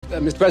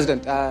Mr.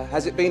 President,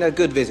 has it been a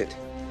good visit?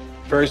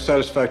 Very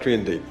satisfactory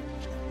indeed.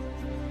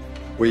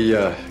 We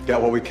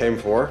got what we came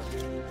for,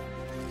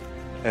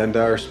 and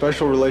our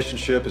special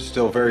relationship is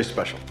still very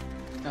special.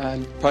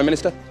 Prime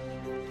Minister?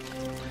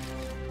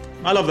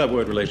 I love that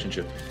word,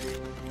 relationship.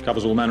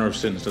 Covers all manner of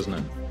sins, doesn't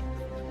it?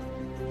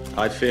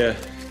 I fear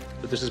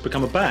that this has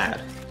become a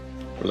bad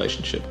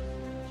relationship.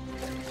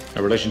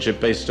 A relationship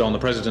based on the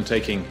president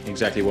taking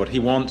exactly what he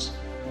wants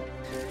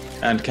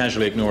and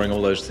casually ignoring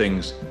all those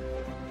things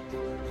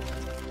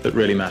that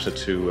really matter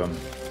to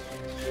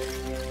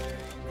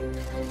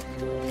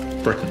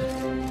Britain.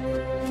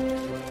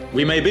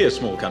 We may be a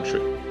small country,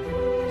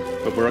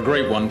 but we're a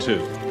great one too.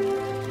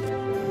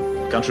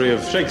 Country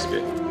of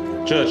Shakespeare,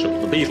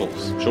 Churchill, the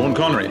Beatles, Sean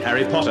Connery,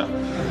 Harry Potter,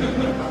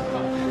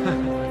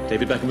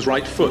 David Beckham's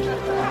right foot,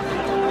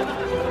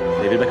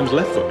 David Beckham's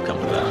left foot, come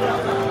to that.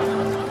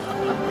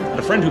 And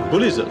a friend who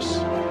bullies us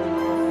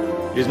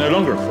is no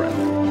longer a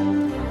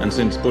friend. And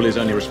since bullies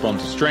only respond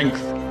to strength,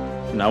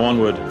 from now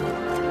onward,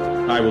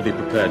 I will be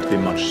prepared to be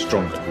much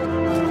stronger.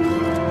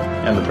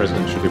 And the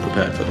president should be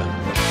prepared for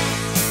that.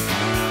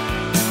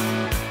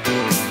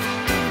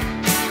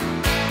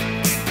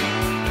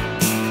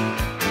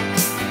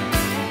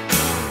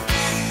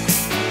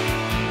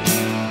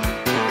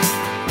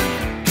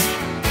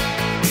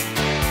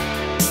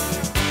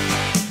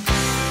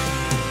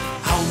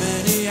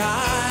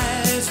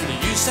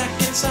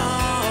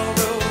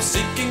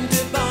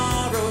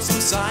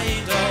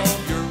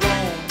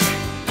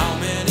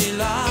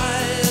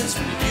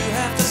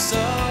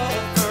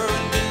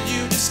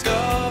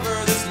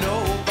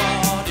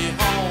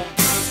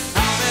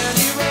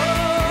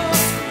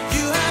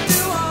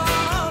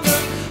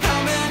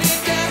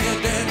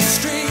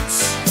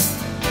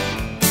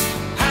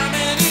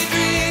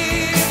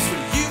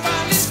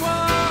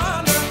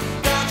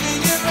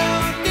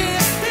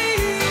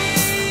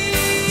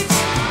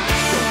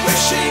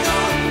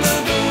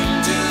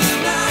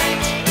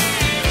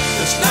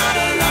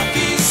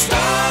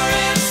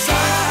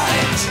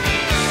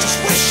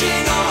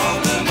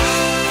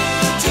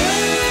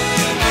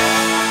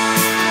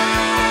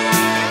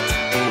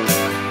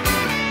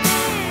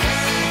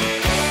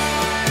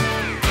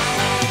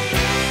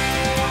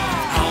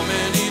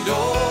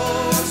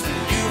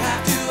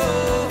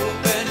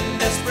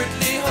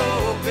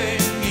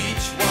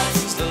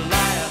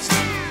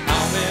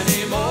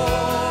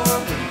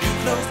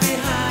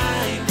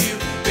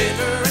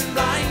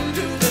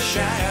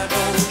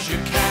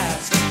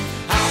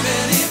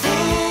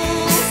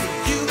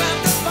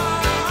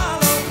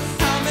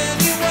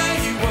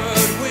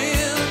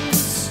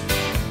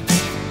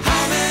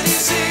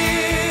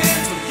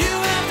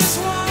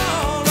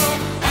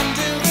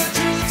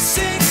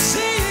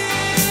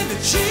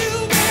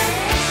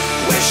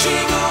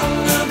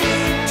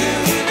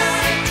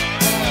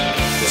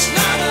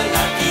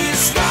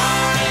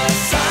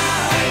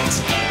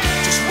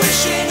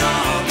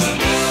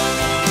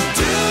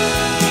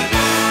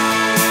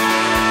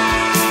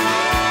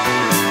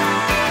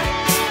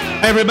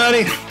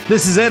 Everybody,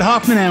 this is Ed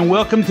Hoffman and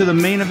welcome to the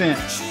main event.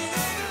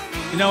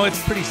 You know,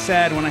 it's pretty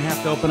sad when I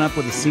have to open up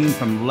with a scene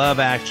from Love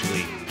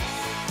Actually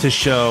to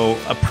show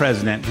a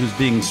president who's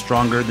being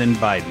stronger than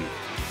Biden.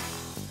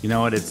 You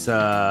know what? It's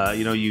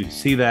you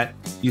see that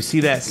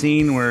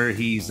scene where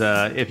he's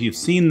if you've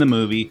seen the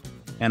movie,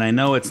 and I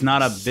know it's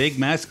not a big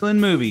masculine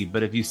movie,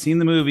 but if you've seen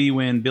the movie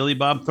when Billy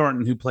Bob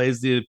Thornton, who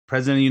plays the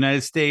president of the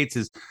United States,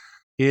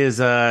 is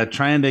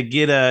trying to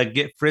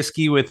get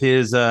frisky with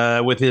his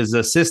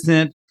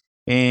assistant.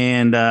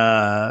 And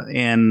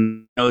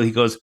he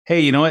goes,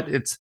 hey, you know what?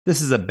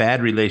 This is a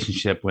bad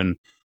relationship when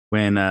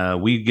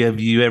we give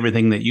you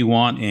everything that you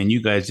want and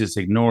you guys just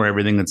ignore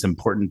everything that's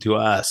important to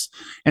us.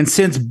 And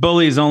since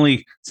bullies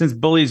only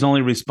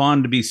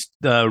respond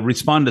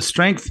to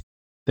strength,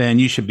 then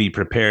you should be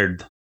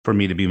prepared for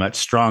me to be much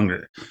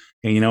stronger.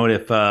 And you know what?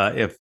 If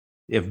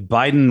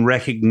Biden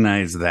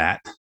recognized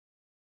that,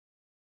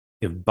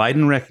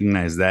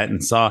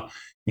 and saw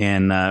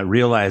and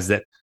realized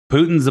that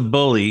Putin's a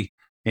bully,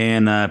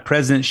 and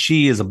President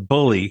Xi is a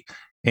bully,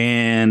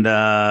 and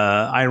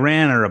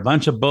Iran are a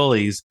bunch of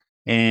bullies,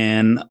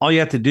 and all you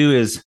have to do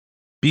is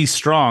be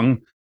strong,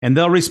 and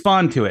they'll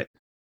respond to it.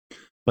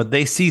 But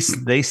they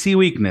see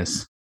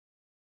weakness,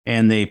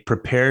 and they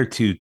prepare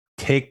to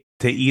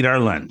eat our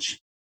lunch.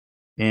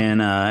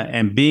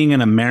 And being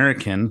an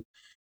American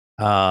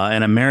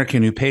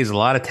who pays a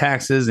lot of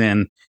taxes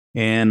and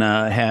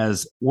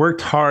has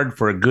worked hard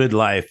for a good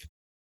life,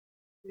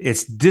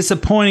 it's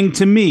disappointing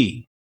to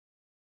me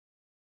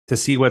to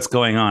see what's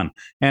going on.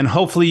 And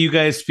hopefully you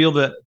guys feel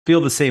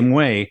the same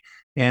way.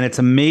 And it's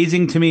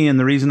amazing to me, and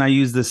the reason I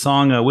use the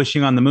song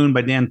Wishing on the Moon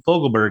by Dan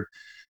Fogelberg,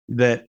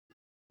 that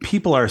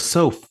people are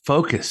so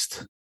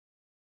focused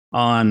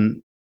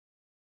on,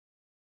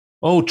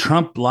 oh,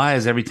 Trump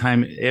lies every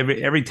time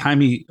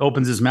he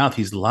opens his mouth,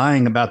 he's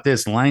lying about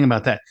this, lying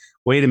about that.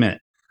 Wait a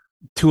minute.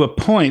 To a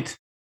point,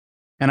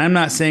 and I'm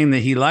not saying that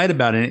he lied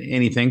about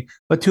anything,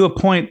 but to a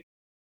point,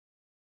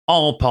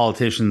 all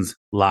politicians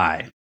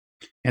lie.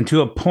 And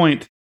to a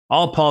point,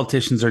 all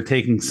politicians are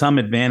taking some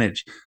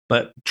advantage.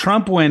 But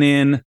Trump went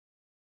in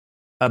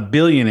a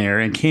billionaire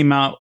and came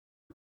out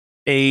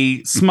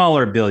a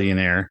smaller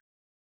billionaire,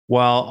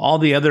 while all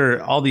the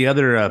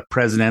other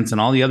presidents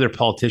and all the other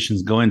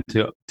politicians go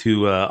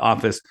into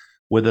office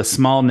with a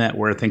small net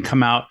worth and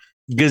come out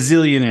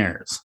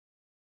gazillionaires.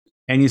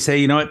 And you say,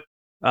 you know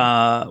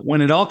what?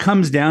 When it all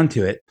comes down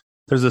to it,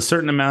 there's a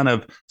certain amount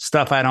of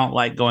stuff I don't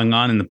like going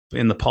on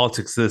in the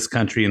politics of this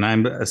country, and I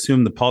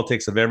assume the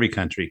politics of every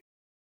country.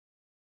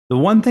 The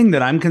one thing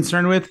that I'm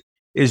concerned with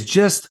is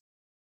just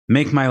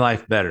make my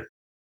life better.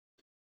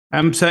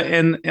 And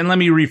let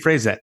me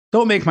rephrase that.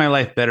 Don't make my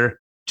life better.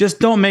 Just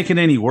don't make it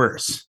any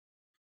worse.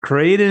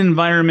 Create an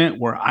environment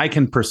where I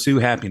can pursue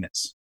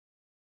happiness.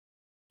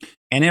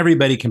 And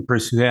everybody can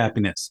pursue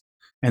happiness.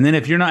 And then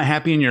if you're not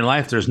happy in your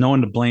life, there's no one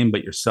to blame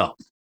but yourself.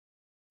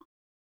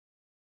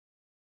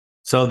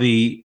 So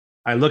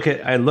I look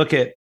at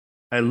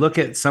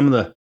some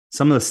of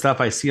the stuff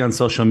I see on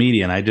social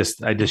media, and I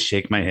just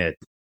shake my head.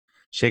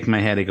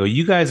 I go,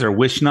 you guys are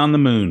wishing on the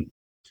moon.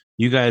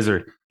 You guys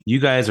are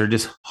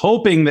just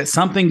hoping that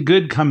something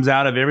good comes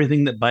out of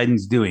everything that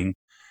Biden's doing.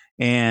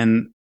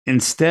 And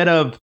instead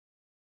of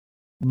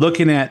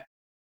looking at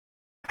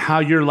how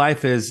your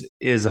life is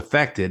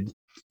affected,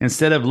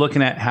 instead of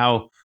looking at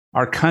how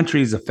our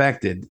country is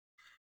affected,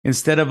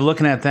 instead of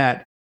looking at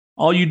that,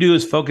 all you do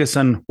is focus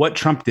on what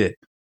Trump did.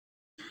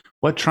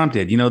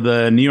 You know,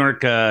 the New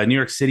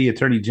York City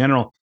Attorney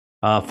General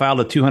filed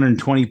a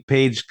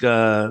 220-page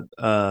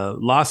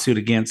lawsuit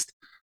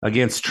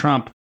against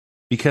Trump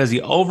because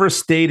he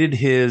overstated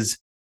his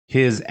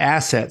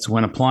assets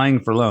when applying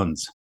for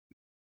loans.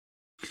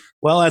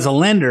 Well, as a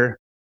lender,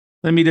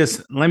 let me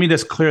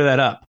just clear that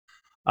up.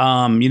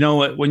 You know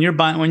what? When you're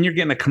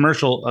getting a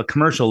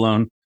commercial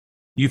loan,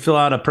 you fill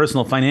out a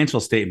personal financial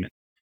statement.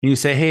 And you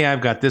say, hey,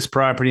 I've got this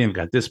property, I've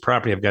got this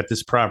property, I've got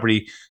this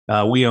property.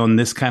 We own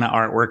this kind of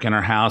artwork in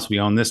our house. We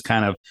own this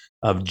kind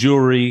of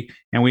jewelry,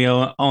 and we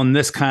own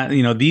this kind,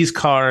 you know, these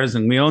cars,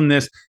 and we own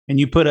this. And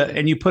you put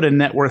a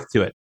net worth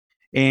to it.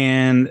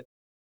 And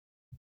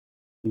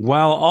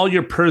while all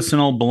your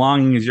personal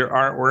belongings, your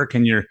artwork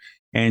and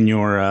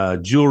your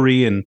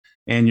jewelry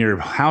and your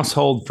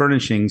household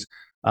furnishings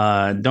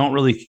don't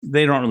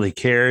really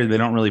care. They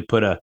don't really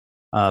put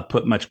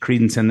much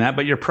credence in that,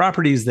 but your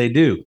properties, they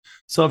do.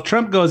 So if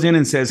Trump goes in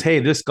and says, hey,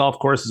 this golf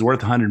course is worth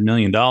 $100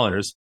 million,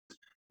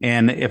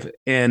 and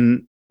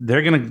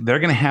they're going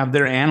to have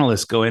their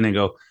analysts go in and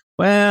go,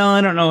 well, I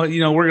don't know,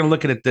 you know, we're going to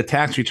look at the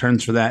tax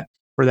returns for that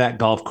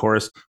golf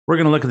course. We're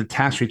going to look at the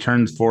tax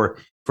returns for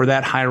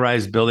that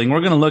high-rise building.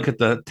 We're going to look at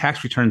the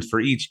tax returns for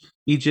each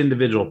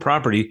individual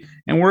property,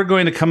 and we're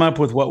going to come up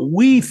with what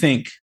we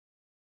think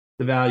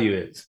the value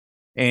is.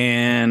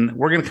 And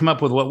we're going to come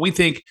up with what we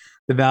think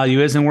the value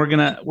is, and we're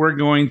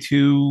going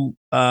to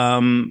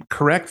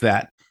correct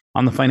that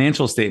on the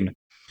financial statement.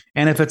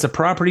 And if it's a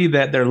property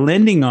that they're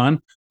lending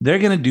on, they're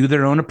going to do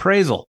their own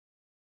appraisal.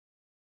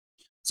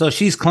 So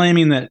she's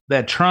claiming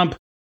that Trump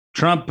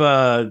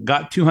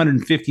got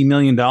 $250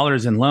 million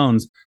in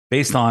loans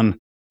based on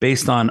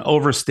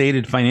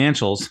overstated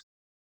financials.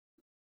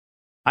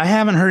 I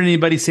haven't heard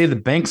anybody say the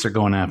banks are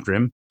going after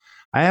him.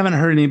 I haven't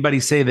heard anybody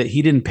say that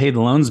he didn't pay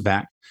the loans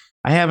back.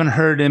 I haven't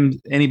heard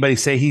anybody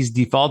say he's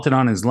defaulted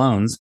on his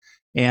loans.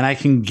 And I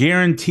can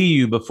guarantee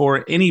you,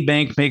 before any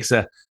bank makes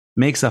a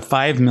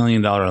 $5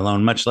 million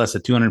loan, much less a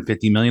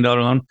 $250 million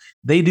loan,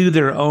 they do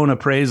their own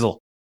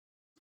appraisal.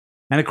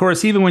 And of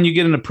course, even when you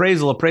get an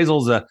appraisal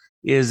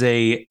is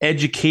a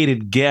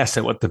educated guess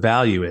at what the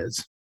value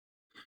is.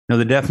 You know,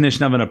 the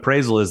definition of an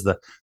appraisal is the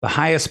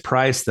highest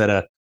price that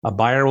a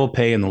buyer will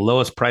pay and the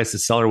lowest price the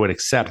seller would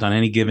accept on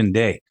any given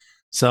day.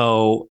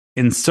 So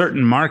in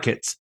certain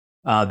markets,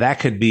 that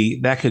could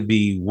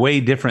be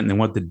way different than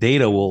what the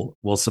data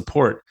will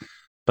support.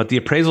 But the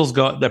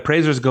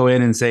appraisers go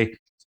in and say,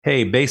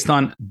 hey, based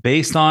on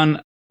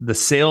the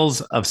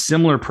sales of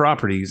similar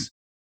properties,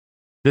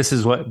 this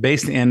is what,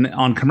 and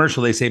on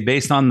commercial, they say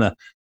based on the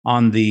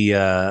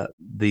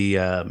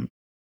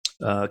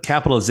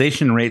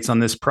capitalization rates on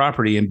this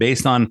property, and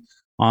based on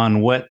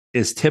what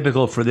is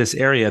typical for this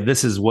area,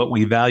 this is what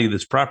we value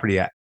this property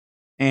at.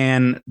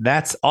 And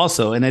that's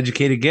also an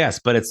educated guess,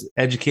 but it's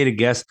educated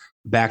guess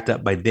backed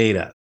up by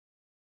data.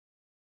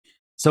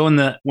 So when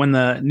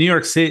the New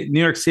York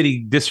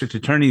City district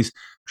attorney's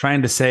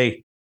trying to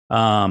say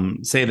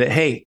that,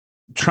 hey,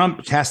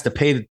 Trump has to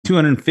pay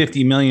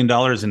 $250 million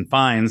in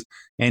fines,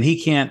 and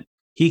he can't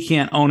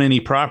own any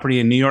property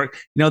in New York,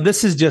 you know,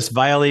 this is just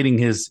violating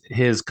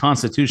his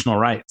constitutional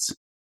rights.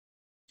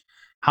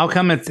 How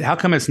come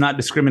it's not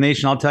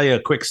discrimination? I'll tell you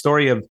a quick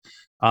story of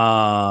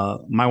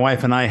my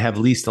wife and I have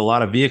leased a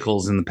lot of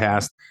vehicles in the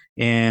past,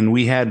 and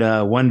we had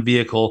one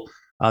vehicle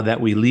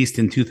that we leased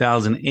in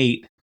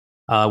 2008,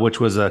 which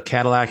was a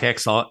Cadillac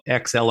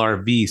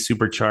XLRV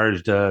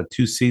supercharged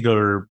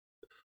two-seater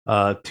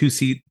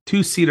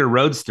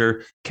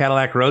Roadster,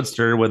 Cadillac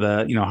Roadster with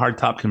a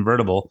hardtop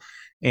convertible.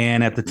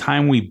 And at the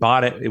time we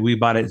bought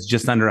it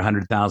just under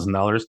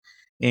 $100,000.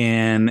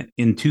 And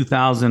in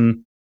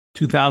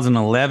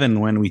 2011,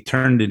 when we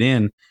turned it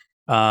in,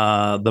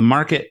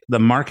 the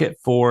market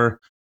for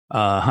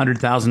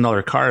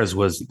 $100,000 cars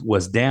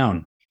was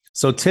down.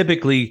 So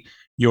typically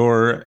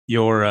your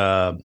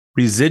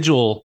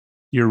residual,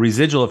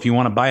 if you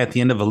want to buy at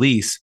the end of a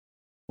lease,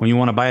 when you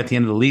want to buy at the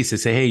end of the lease, they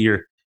say, hey,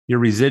 your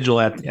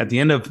residual at the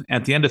end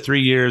of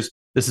 3 years,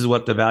 this is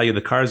what the value of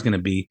the car is going to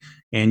be,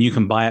 and you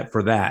can buy it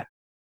for that.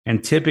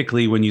 And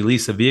typically, when you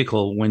lease a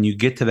vehicle, when you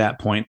get to that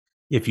point,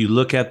 if you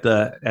look at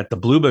the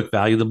Blue Book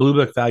value, the Blue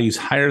Book value is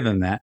higher than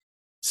that,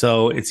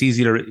 so it's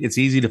easy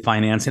to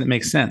finance, and it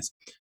makes sense.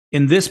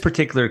 In this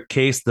particular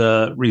case,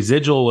 the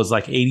residual was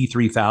like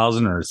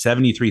 83,000 or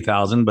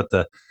 73,000, but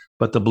the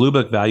Blue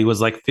Book value was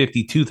like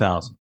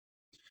 52,000.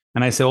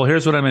 And I said, well,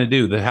 here's what I'm going to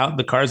do.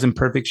 The car's in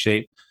perfect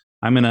shape.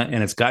 And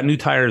it's got new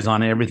tires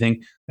on it,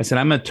 everything. I said,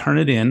 I'm going to turn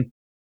it in.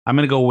 I'm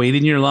going to go wait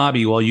in your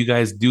lobby while you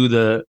guys do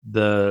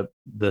the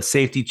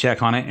safety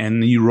check on it,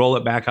 and you roll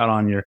it back out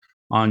on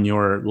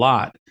your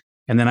lot.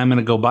 And then I'm going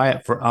to go buy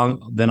it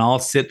then I'll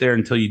sit there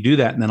until you do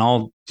that, and then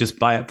I'll just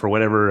buy it for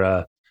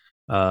whatever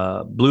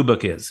Blue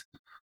Book is.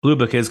 Blue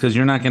Book is, because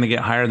you're not going to get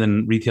higher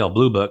than retail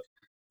Blue Book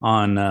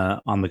on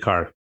the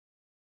car.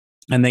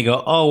 And they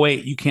go, oh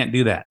wait, you can't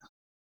do that.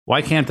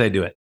 Why can't I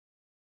do it?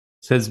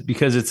 Says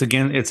because it's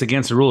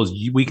against the rules.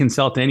 We can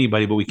sell it to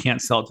anybody, but we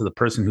can't sell it to the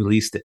person who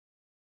leased it.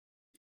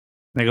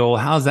 And they go, well,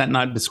 how's that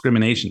not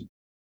discrimination?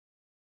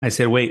 I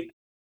said, wait.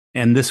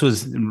 And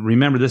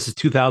remember, this is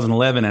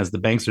 2011 as the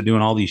banks are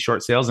doing all these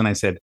short sales. And I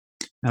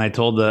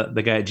told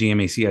the guy at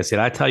GMAC, I said,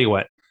 I tell you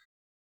what,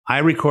 I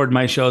record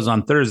my shows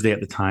on Thursday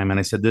at the time. And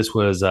I said, this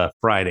was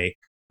Friday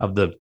of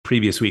the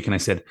previous week. And I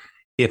said,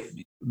 if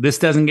this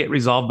doesn't get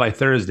resolved by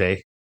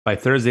Thursday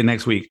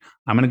next week,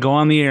 I'm going to go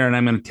on the air and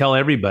I'm going to tell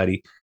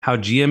everybody how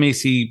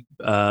GMAC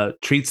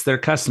treats their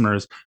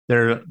customers,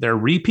 their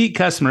repeat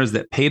customers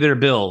that pay their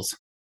bills,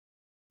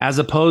 as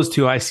opposed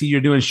to, I see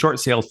you're doing short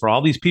sales for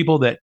all these people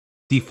that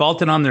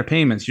defaulted on their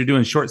payments. You're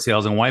doing short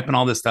sales and wiping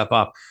all this stuff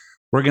off.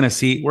 We're going to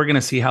see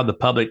how the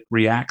public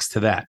reacts to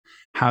that,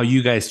 how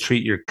you guys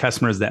treat your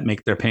customers that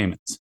make their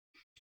payments.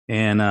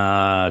 And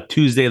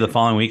Tuesday of the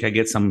following week, I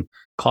get some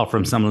call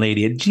from some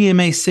lady at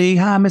GMAC.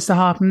 Hi, Mr.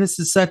 Hoffman. This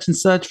is such and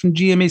such from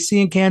GMAC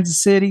in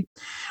Kansas City.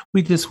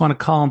 We just want to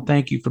call and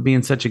thank you for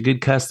being such a good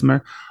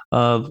customer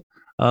of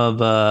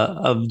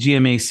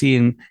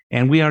GMAC,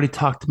 and we already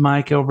talked to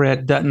Mike over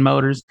at Dutton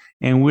Motors,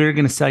 and we're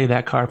going to sell you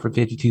that car for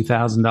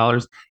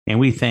 $52,000, and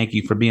we thank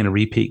you for being a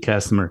repeat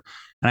customer.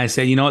 And I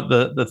said, you know what,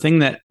 the thing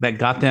that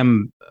got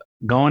them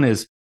going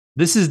is,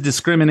 this is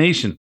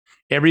discrimination.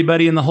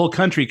 Everybody in the whole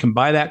country can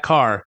buy that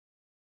car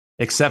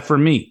except for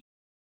me.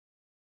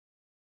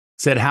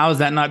 Said, how is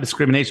that not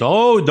discrimination?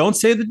 Oh, don't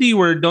say the D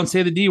word. Don't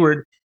say the D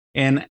word.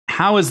 And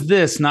how is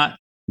this not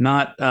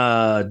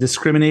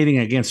discriminating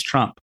against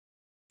Trump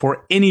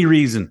for any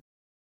reason?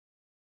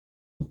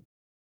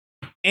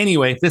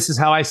 Anyway, this is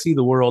how I see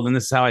the world, and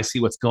this is how I see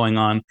what's going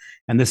on,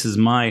 and this is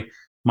my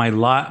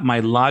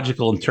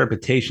logical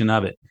interpretation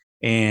of it.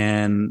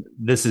 And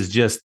this is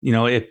just,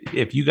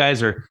 if you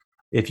guys are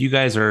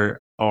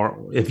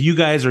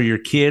your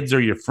kids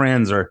or your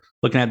friends are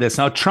looking at this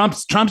now,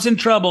 Trump's in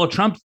trouble,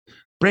 Trump's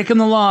breaking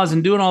the laws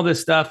and doing all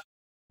this stuff.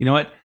 You know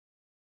what?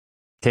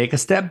 Take a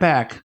step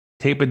back,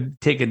 take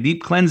a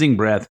deep cleansing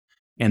breath,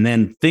 and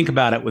then think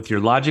about it with your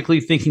logically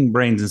thinking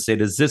brains and say,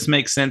 does this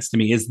make sense to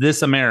me? Is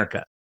this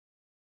America?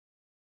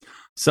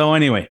 So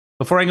anyway,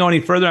 before I go any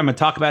further, I'm going to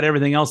talk about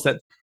everything else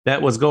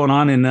that was going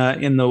on in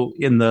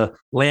the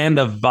land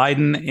of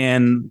Biden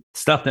and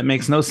stuff that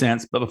makes no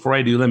sense. But before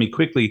I do, let me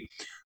quickly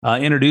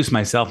introduce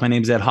myself. My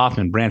name is Ed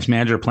Hoffman, branch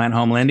manager of Plant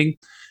Home Lending.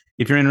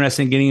 If you're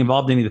interested in getting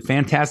involved in any of the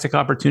fantastic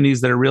opportunities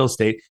that are real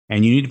estate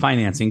and you need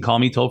financing, call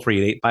me toll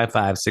free at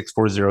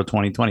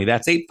 855-640-2020.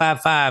 That's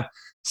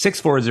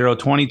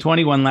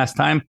 855-640-2020. One last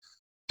time,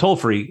 toll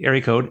free,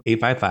 area code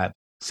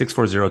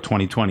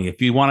 855-640-2020.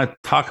 If you want to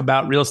talk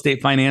about real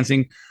estate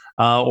financing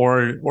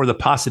or the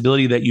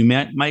possibility that you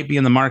might be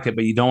in the market,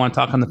 but you don't want to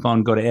talk on the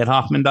phone, go to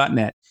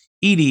edhoffman.net,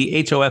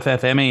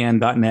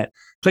 edhoffman.net.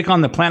 Click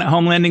on the Planet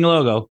Home Lending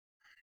logo,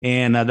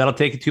 and that'll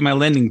take you to my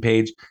lending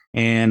page,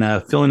 and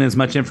fill in as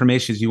much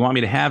information as you want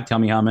me to have. Tell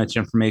me how much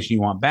information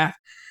you want back,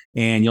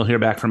 and you'll hear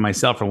back from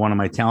myself or one of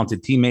my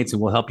talented teammates,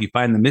 and we'll help you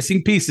find the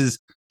missing pieces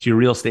to your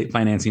real estate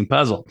financing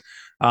puzzle.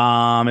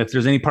 If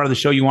there's any part of the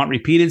show you want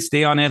repeated,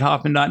 stay on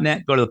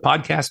edhoffman.net. Go to the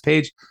podcast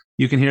page.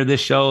 You can hear this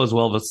show as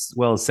well as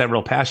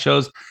several past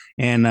shows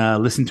and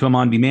listen to them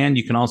on demand.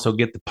 You can also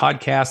get the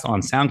podcast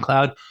on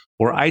SoundCloud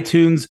or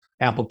iTunes,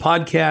 Apple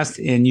Podcasts,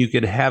 and you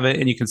could have it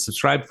and you can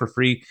subscribe for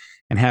free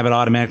and have it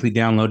automatically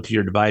download to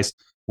your device.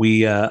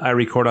 I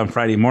record on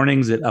Friday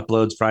mornings. It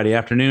uploads Friday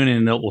afternoon,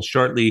 and it will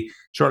shortly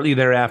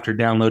thereafter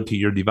download to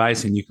your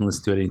device, and you can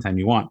listen to it anytime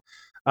you want.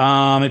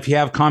 If you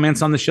have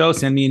comments on the show,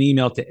 send me an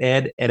email to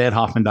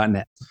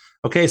ed@edhoffman.net.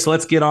 Okay, so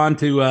let's get on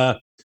to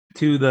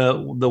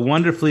the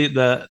wonderfully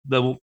the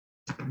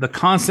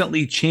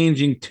constantly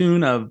changing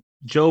tune of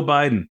Joe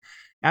Biden.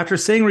 After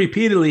saying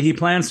repeatedly he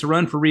plans to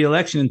run for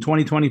re-election in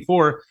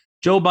 2024,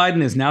 Joe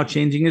Biden is now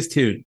changing his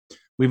tune.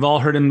 We've all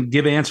heard him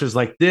give answers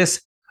like this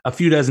a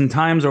few dozen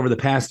times over the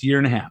past year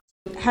and a half.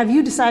 Have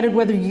you decided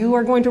whether you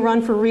are going to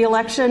run for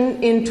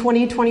re-election in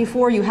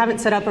 2024? You haven't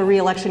set up a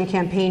re-election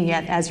campaign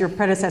yet, as your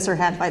predecessor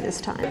had by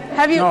this time.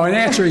 Have you? No, the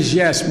answer is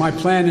yes. My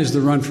plan is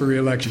to run for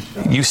re-election.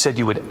 You said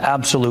you would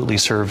absolutely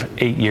serve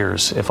 8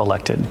 years if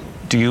elected.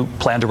 Do you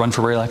plan to run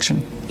for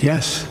re-election?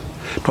 Yes.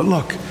 But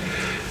look,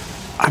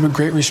 I'm a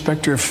great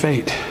respecter of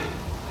fate.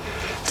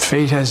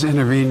 Fate has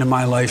intervened in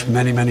my life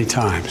many, many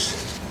times.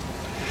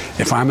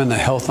 If I'm in the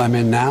health I'm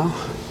in now,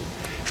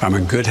 if I'm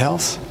in good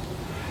health,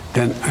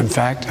 then, in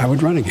fact, I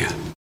would run again.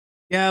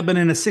 Yeah, but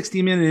in a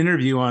 60-minute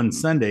interview on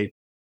Sunday,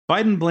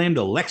 Biden blamed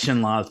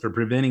election laws for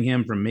preventing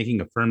him from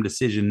making a firm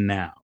decision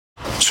now.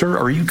 Sir,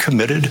 are you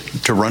committed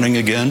to running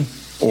again,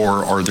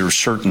 or are there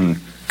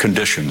certain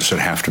conditions that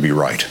have to be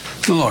right?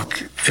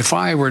 Look, if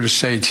I were to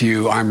say to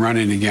you, I'm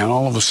running again,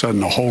 all of a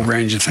sudden a whole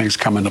range of things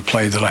come into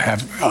play that I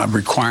have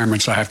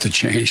requirements I have to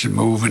change and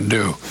move and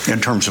do.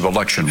 In terms of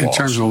election laws? In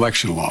terms of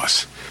election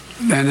laws.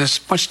 And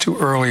it's much too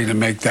early to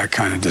make that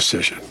kind of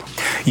decision.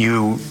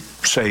 You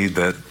say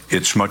that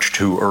it's much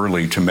too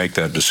early to make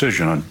that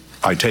decision.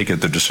 I take it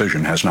the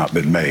decision has not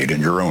been made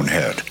in your own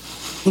head.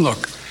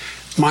 Look,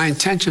 my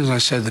intention, as I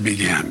said to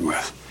begin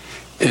with,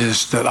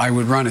 is that I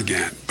would run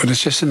again. But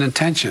it's just an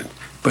intention.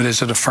 But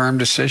is it a firm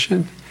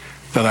decision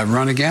that I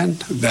run again?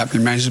 That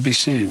remains to be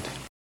seen.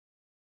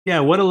 Yeah,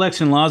 what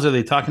election laws are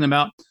they talking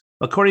about?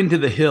 According to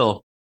The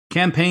Hill,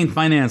 campaign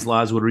finance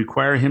laws would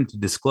require him to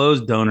disclose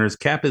donors,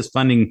 cap his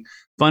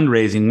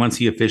fundraising once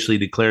he officially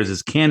declares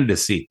his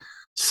candidacy.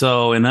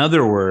 So, in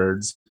other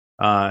words,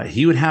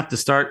 he would have to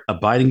start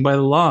abiding by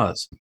the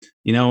laws.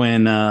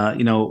 Of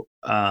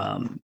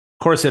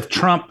course, if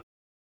Trump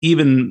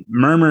even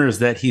murmurs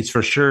that he's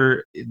for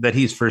sure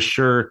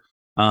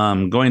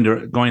going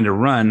to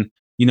run,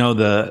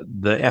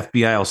 the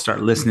FBI will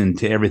start listening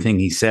to everything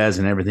he says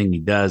and everything he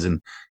does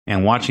and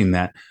watching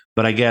that.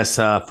 But I guess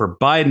for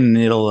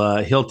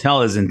Biden, he'll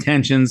tell his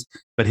intentions,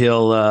 but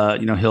he'll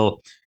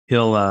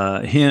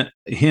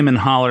him and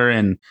holler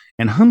and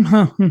and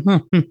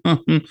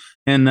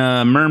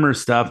murmur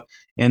stuff,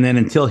 and then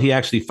until he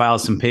actually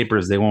files some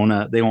papers, they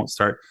won't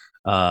start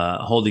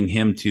holding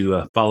him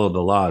to follow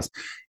the laws.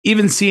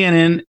 Even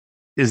CNN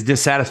is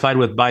dissatisfied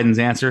with Biden's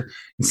answer.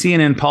 In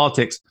CNN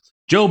Politics,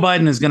 Joe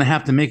Biden is going to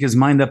have to make his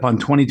mind up on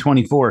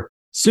 2024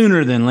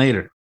 sooner than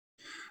later.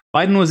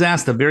 Biden was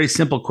asked a very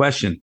simple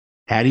question.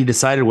 Had he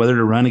decided whether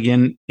to run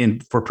again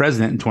for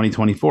president in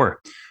 2024?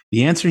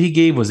 The answer he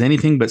gave was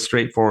anything but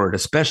straightforward,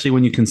 especially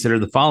when you consider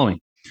the following.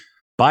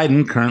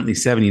 Biden, currently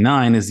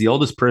 79, is the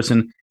oldest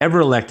person ever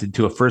elected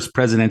to a first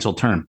presidential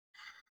term.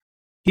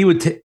 He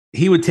would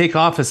take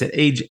office at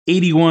age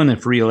 81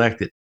 if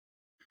reelected.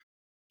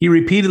 He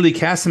repeatedly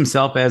cast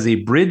himself as a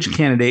bridge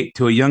candidate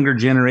to a younger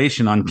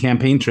generation on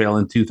campaign trail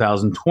in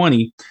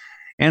 2020,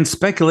 and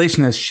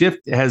speculation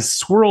has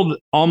swirled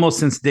almost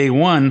since day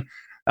one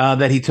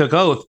that he took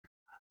oath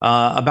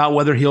about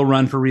whether he'll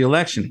run for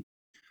re-election.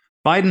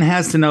 Biden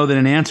has to know that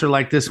an answer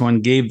like this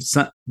one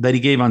that he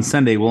gave on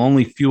Sunday will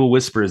only fuel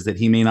whispers that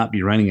he may not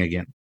be running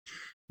again.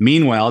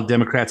 Meanwhile,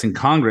 Democrats in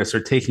Congress are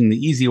taking the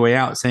easy way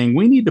out, saying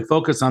we need to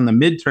focus on the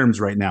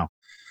midterms right now.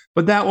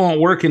 But that won't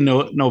work in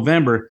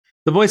November.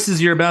 The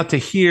voices you're about to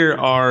hear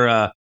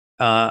are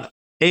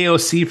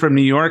AOC from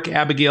New York,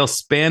 Abigail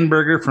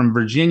Spanberger from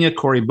Virginia,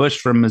 Cori Bush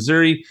from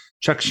Missouri,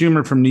 Chuck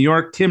Schumer from New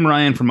York, Tim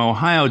Ryan from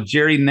Ohio,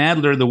 Jerry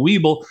Nadler, the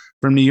Weeble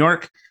from New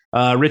York,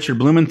 Richard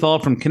Blumenthal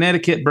from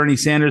Connecticut, Bernie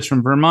Sanders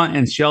from Vermont,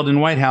 and Sheldon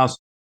Whitehouse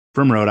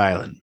from Rhode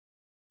Island.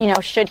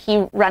 Should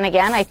he run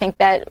again? I think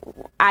that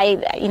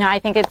I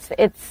think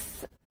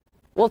it's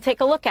we'll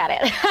take a look at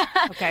it.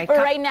 Okay. But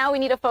right now we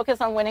need to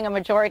focus on winning a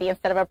majority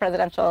instead of a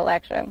presidential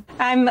election.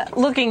 I'm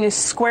looking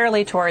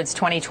squarely towards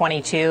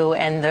 2022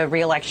 and the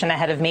re-election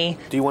ahead of me.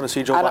 Do you want to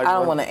see Joe Biden? I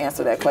don't want to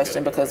answer that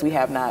question because we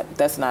have not.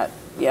 I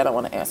don't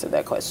want to answer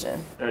that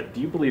question. Do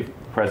you believe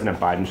President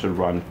Biden should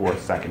run for a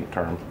second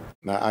term?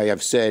 I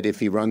have said if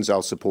he runs,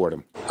 I'll support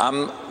him.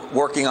 I'm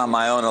working on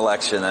my own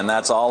election, and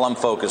that's all I'm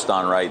focused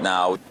on right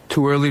now.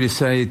 Too early to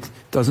say. It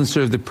doesn't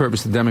serve the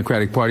purpose of the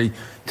Democratic Party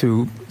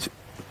to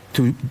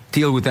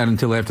deal with that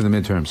until after the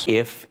midterms.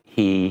 If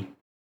he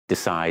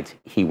decides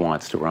he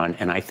wants to run,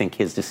 and I think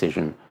his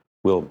decision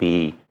will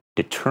be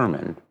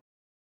determined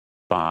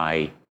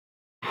by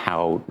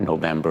how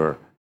November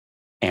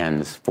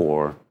ends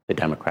for the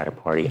Democratic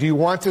Party. Do you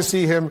want to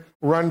see him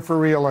run for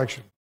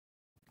re-election?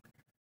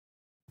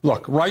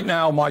 Look, right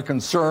now my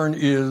concern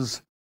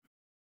is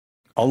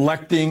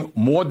electing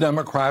more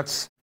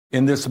Democrats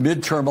in this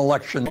midterm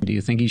election. Do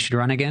you think he should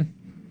run again?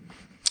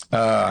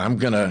 I'm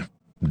going to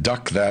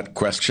duck that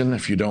question,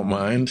 if you don't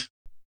mind.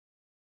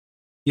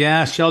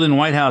 Yeah, Sheldon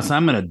Whitehouse,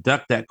 I'm going to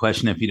duck that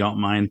question if you don't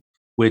mind,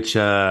 which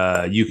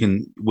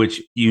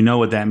you know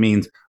what that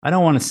means. I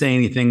don't want to say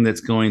anything that's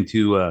going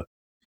to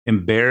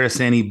embarrass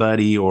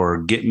anybody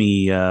or get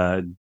me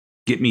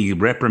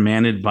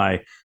reprimanded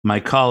by my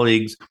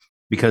colleagues,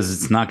 because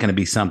it's not going to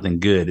be something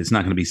good. It's not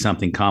going to be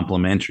something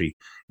complimentary.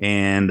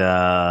 And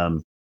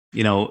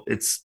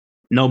it's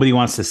nobody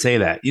wants to say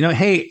that.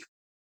 Hey,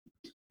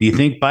 do you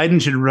think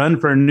Biden should run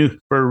for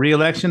a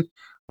re-election?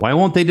 Why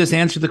won't they just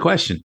answer the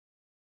question?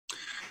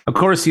 Of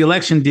course, the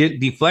election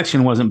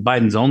deflection wasn't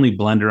Biden's only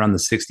blunder on the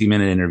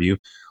 60-minute interview.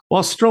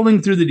 While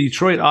strolling through the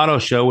Detroit Auto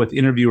Show with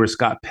interviewer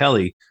Scott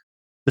Pelley,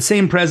 the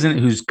same president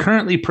who's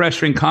currently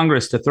pressuring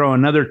Congress to throw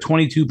another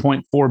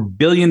 $22.4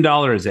 billion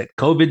at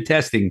COVID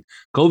testing,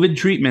 COVID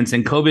treatments,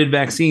 and COVID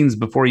vaccines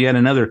before yet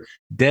another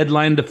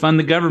deadline to fund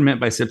the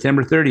government by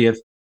September 30th,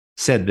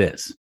 said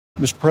this.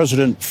 Mr.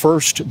 President,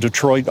 first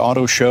Detroit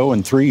Auto Show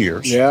in 3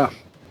 years. Yeah.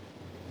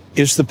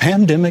 Is the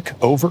pandemic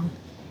over?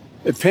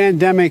 The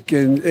pandemic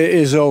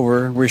is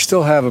over. We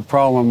still have a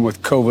problem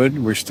with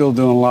COVID. We're still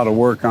doing a lot of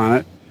work on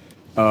it.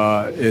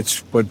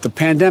 But the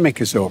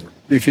pandemic is over.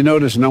 If you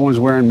notice, no one's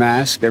wearing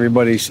masks.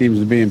 Everybody seems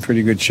to be in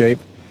pretty good shape.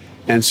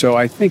 And so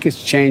I think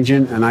it's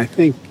changing, and I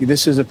think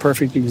this is a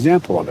perfect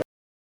example of it.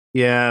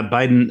 Yeah,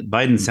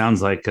 Biden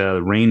sounds like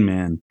Rain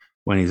Man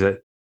when he's at,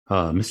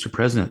 Mr.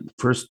 President,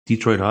 first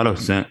Detroit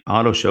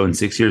Auto Show in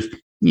 6 years.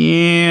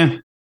 Yeah.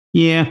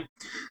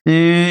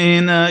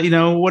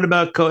 And, what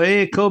about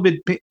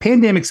COVID?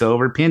 Pandemic's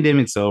over.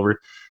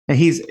 And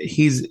he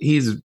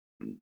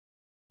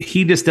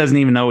just doesn't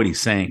even know what he's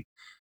saying.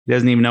 He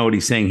doesn't even know what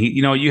he's saying.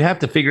 You have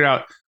to figure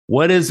out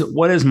what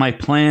is my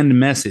planned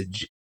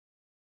message,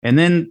 and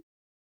then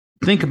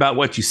think about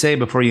what you say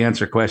before you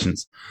answer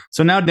questions.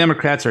 So now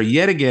Democrats are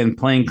yet again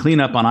playing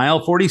cleanup on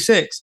aisle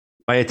 46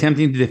 by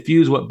attempting to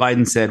diffuse what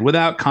Biden said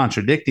without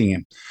contradicting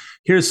him.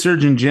 Here's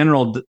Surgeon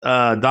General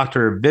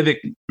Dr. Vivek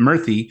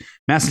Murthy,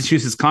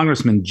 Massachusetts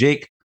Congressman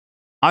Jake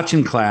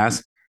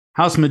Auchinclass,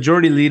 House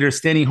Majority Leader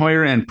Steny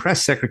Hoyer, and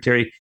Press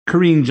Secretary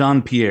Karine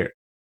Jean-Pierre.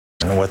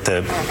 And what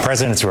the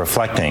president's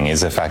reflecting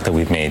is the fact that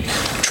we've made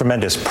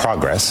tremendous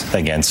progress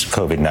against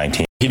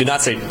COVID-19. He did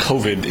not say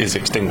COVID is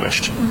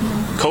extinguished.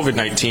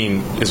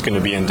 COVID-19 is going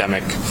to be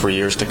endemic for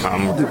years to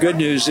come. The good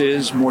news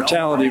is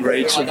mortality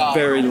rates are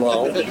very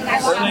low.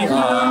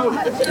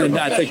 And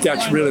I think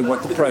that's really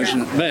what the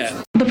president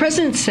meant. The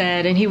president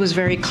said, and he was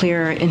very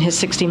clear in his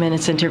 60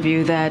 Minutes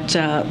interview, that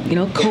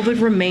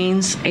COVID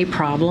remains a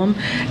problem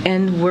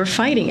and we're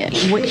fighting it.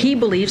 What he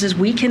believes is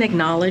we can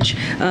acknowledge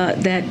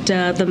that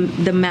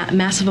the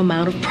massive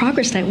amount of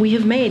progress that we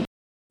have made.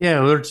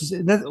 Yeah, this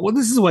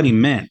is what he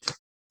meant.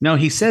 No,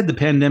 he said the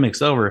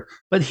pandemic's over,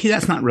 but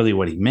that's not really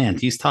what he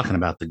meant. He's talking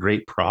about the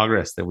great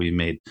progress that we've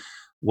made.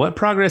 What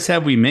progress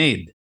have we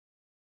made?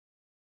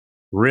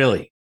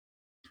 Really?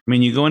 I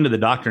mean, you go into the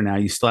doctor now,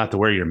 you still have to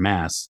wear your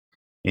mask.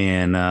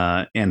 And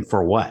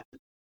for what?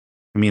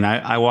 I mean,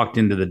 I walked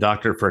into the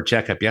doctor for a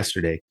checkup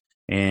yesterday,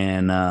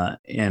 and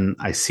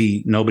I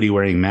see nobody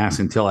wearing masks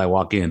until I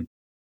walk in.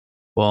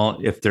 Well,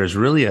 if there's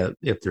really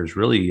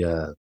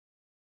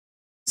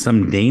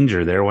some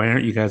danger there, why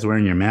aren't you guys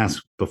wearing your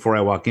mask before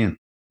I walk in?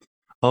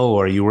 Oh,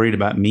 are you worried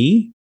about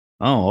me?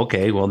 Oh,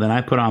 okay. Well, then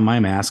I put on my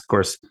mask. Of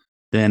course,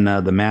 then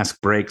the mask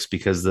breaks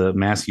because the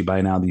masks you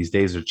buy now these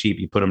days are cheap.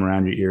 You put them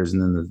around your ears,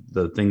 and then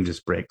the thing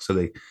just breaks. So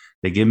they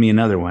give me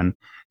another one.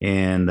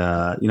 And,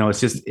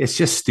 it's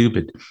just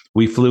stupid.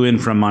 We flew in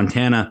from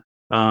Montana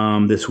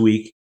this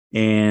week,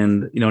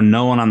 and,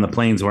 no one on the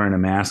plane's wearing a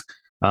mask,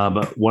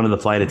 but one of the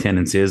flight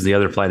attendants is. The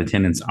other flight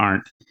attendants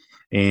aren't.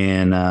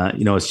 And,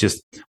 it's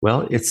just,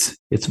 well, it's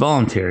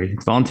voluntary.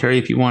 It's voluntary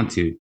if you want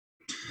to.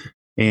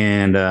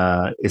 And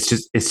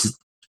it's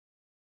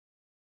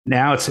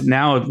now it's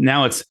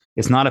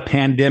not a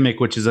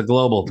pandemic, which is a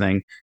global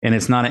thing, and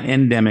it's not an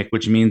endemic,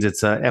 which means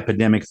it's an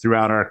epidemic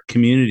throughout our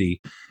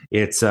community.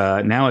 It's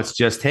now it's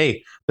just,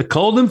 hey, the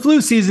cold and flu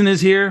season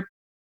is here.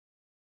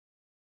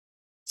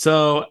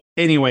 So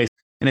anyways,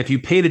 and if you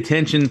paid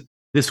attention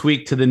this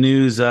week to the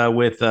news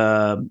with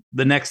the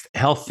next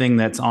health thing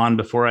that's on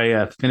before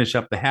I finish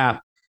up the half,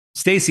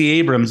 Stacey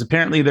Abrams,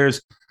 apparently they're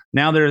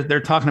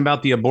talking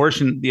about the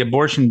abortion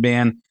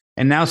ban,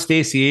 and now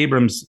Stacey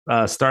Abrams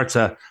starts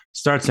a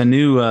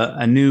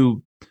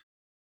new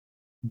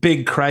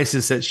big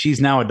crisis that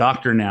she's now a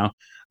doctor now,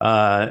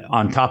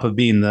 on top of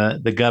being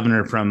the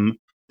governor from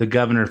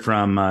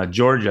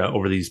Georgia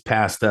over these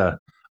past. Oh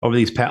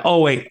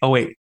wait,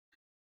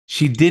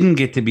 she didn't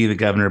get to be the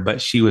governor,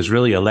 but she was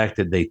really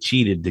elected. They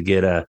cheated to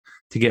get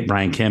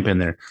Brian Kemp in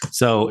there,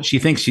 so she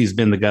thinks she's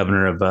been the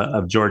governor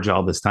of Georgia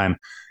all this time.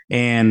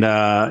 And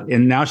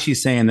now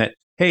she's saying that,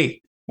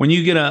 hey, when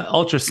you get an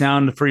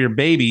ultrasound for your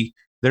baby,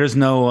 there's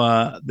really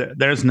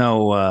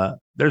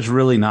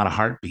not a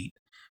heartbeat.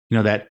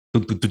 That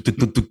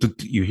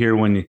you hear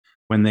when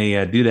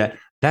they do that.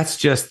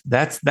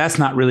 That's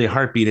not really a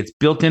heartbeat. It's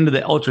built into the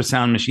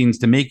ultrasound machines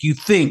to make you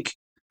think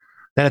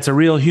that it's a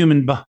real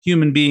human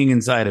being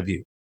inside of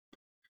you.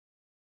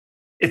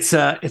 It's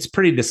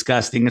pretty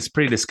disgusting. It's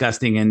pretty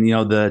disgusting. And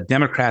the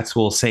Democrats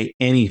will say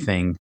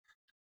anything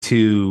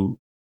to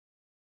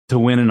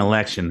win an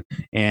election,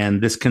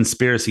 and this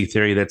conspiracy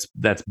theory that's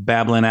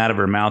babbling out of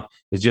her mouth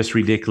is just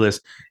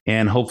ridiculous.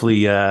 And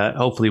hopefully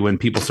when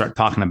people start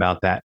talking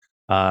about that,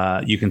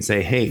 you can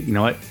say, hey, you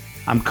know what?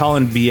 I'm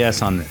calling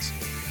BS on this.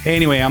 Hey,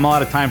 anyway, I'm all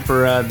out of time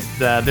for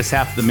this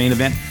half of the main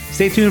event.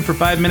 Stay tuned for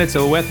 5 minutes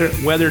of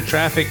weather,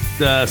 traffic,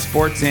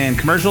 sports, and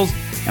commercials,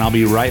 and I'll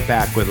be right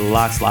back with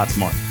lots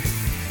more.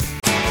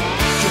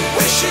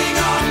 Wishing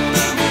on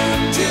the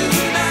moon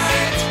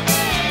tonight.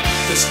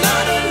 There's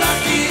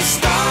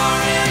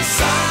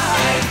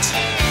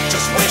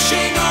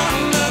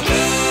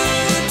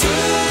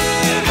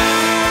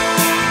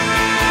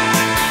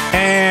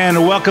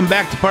welcome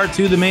back to part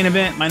 2 of the main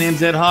event. My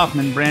name's Ed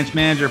Hoffman, branch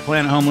manager,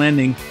 Planet Home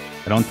Lending.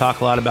 I don't talk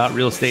a lot about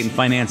real estate and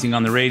financing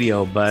on the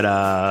radio,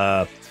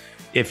 but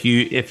if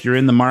you're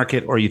in the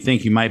market or you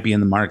think you might be in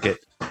the market,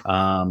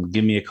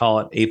 give me a call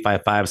at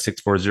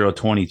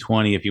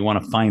 855-640-2020 if you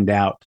want to find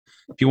out.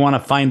 If you want to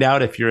find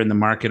out if you're in the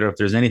market or if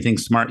there's anything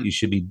smart you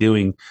should be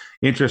doing.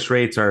 Interest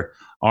rates are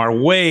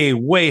way,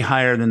 way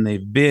higher than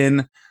they've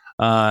been.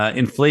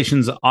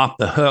 Inflation's off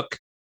the hook.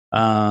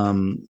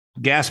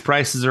 Gas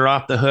prices are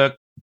off the hook.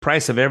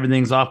 Price of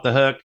everything's off the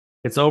hook.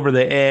 It's over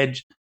the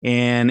edge.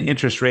 And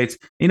interest rates.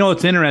 You know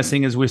what's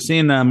interesting is we're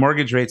seeing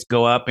mortgage rates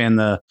go up and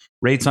the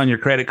rates on your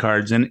credit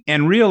cards.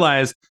 And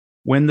realize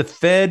when the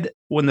Fed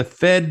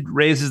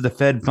raises the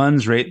Fed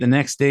funds rate, the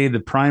next day the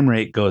prime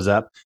rate goes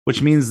up,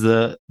 which means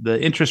the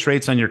interest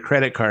rates on your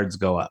credit cards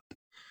go up.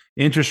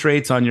 Interest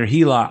rates on your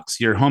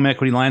HELOCs, your home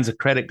equity lines of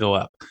credit go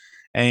up,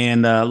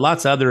 and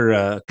lots of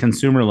other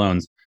consumer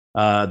loans.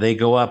 They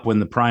go up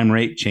when the prime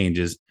rate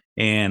changes,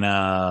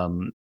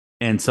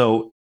 and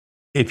so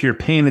if you're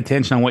paying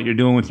attention on what you're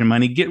doing with your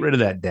money, get rid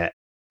of that debt.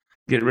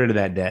 Get rid of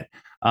that debt.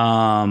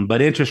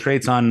 But interest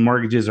rates on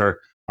mortgages are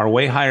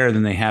way higher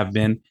than they have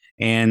been,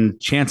 and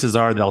chances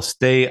are they'll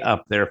stay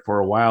up there for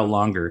a while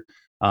longer,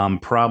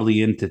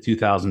 probably into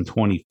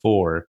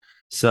 2024.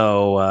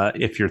 So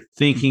if you're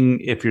thinking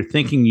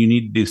you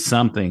need to do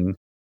something,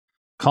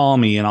 call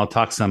me and I'll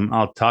try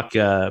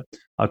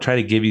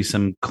to give you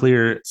some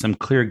clear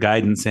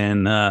guidance.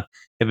 And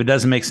if it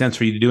doesn't make sense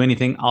for you to do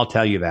anything, I'll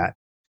tell you that.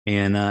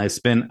 And I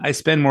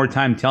spend more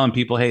time telling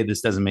people, hey,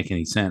 this doesn't make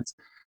any sense,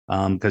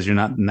 because you're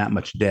not in that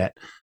much debt,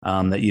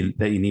 that you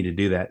need to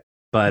do that.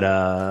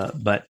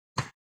 But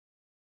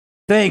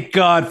thank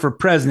God for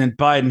President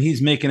Biden. He's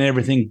making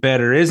everything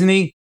better, isn't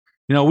he?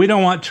 You know, we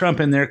don't want Trump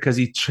in there because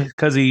he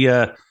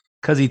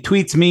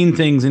tweets mean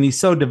things and he's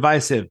so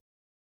divisive,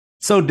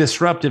 so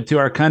disruptive to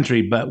our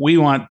country. But we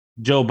want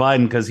Joe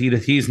Biden because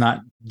he's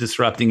not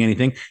disrupting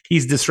anything.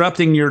 He's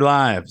disrupting your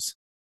lives.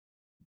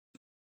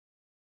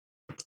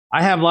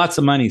 I have lots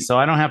of money, so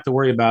I don't have to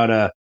worry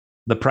about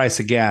the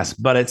price of gas.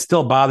 But it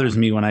still bothers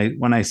me when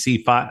I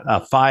see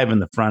five in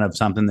the front of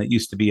something that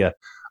used to be a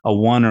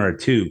 1 or a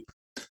 2.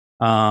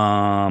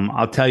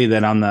 I'll tell you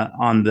that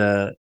on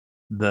the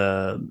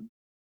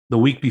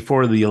week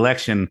before the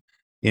election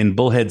in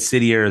Bullhead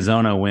City,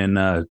 Arizona,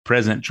 when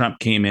President Trump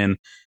came in,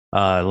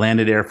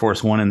 landed Air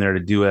Force One in there to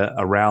do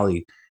a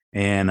rally,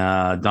 and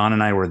Don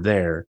and I were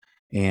there.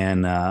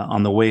 And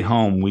on the way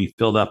home, we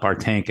filled up our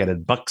tank at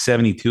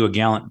 $1.72 a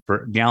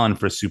gallon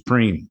for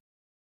Supreme.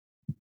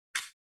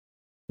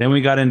 Then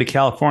we got into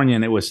California,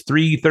 and it was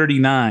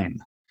 $3.39.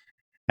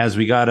 As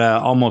we got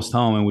almost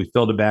home, and we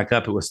filled it back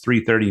up, it was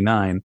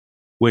 $3.39,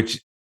 which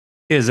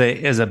is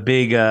a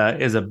big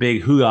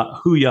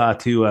hoo-yah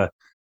to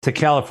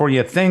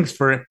California. Thanks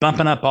for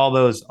bumping up all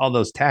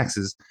those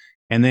taxes,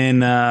 and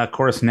then of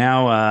course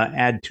now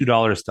add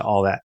 $2 to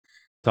all that.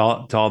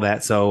 To all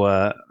that.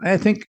 So I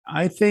think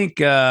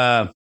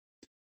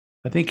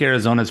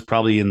Arizona's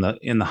probably in the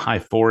high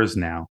 4s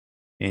now,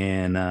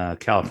 and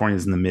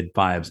California's in the mid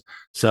 5s.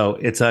 So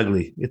it's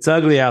ugly. It's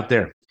ugly out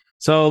there.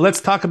 So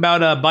let's talk about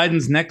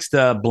Biden's next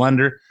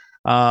blunder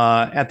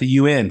at the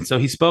UN. So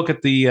he spoke at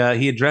he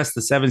addressed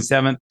the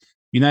 77th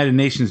United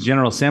Nations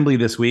General Assembly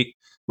this week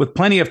with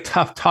plenty of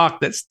tough talk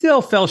that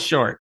still fell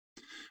short.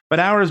 But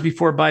hours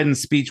before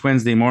Biden's speech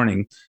Wednesday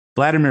morning,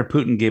 Vladimir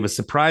Putin gave a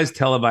surprise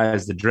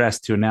televised address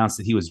to announce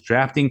that he was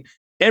drafting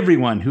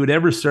everyone who had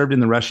ever served in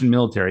the Russian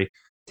military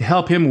to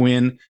help him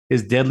win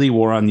his deadly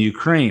war on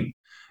Ukraine,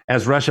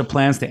 as Russia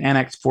plans to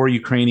annex 4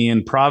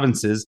 Ukrainian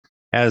provinces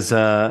as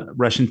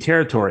Russian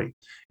territory.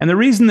 And the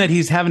reason that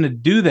he's having to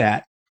do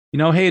that,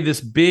 hey, this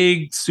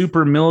big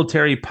super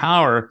military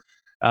power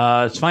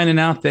is finding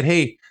out that,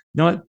 hey, you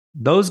know what?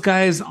 Those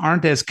guys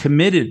aren't as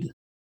committed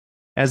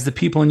as the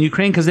people in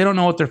Ukraine because they don't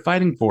know what they're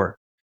fighting for.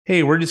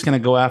 Hey, we're just going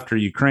to go after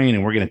Ukraine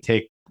and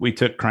we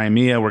took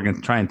Crimea. We're going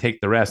to try and take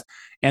the rest.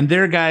 And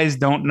their guys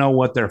don't know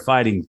what they're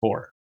fighting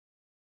for.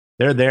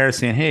 They're there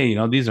saying, hey,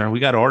 we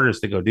got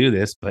orders to go do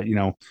this, but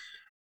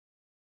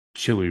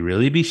should we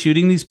really be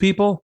shooting these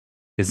people?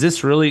 Is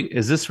this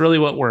really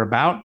what we're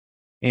about?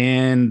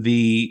 And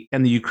the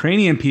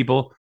Ukrainian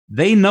people,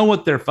 they know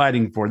what they're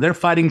fighting for. They're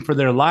fighting for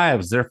their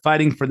lives. They're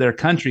fighting for their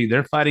country.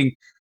 They're fighting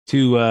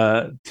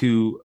to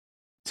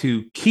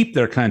keep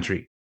their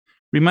country.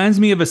 Reminds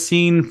me of a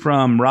scene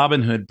from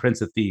Robin Hood,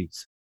 Prince of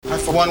Thieves. I,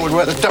 for one, would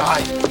rather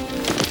die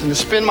than to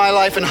spend my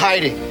life in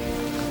hiding.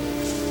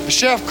 The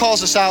sheriff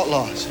calls us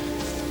outlaws.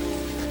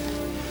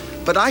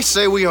 But I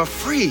say we are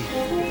free.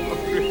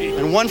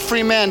 And one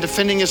free man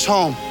defending his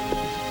home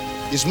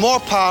is more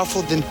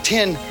powerful than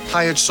 10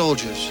 hired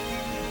soldiers.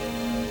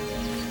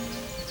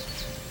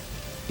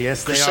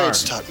 Yes, they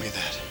Crusades are. taught me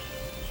that.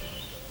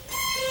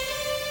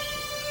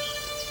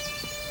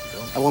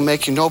 I will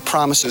make you no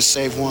promises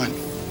save one.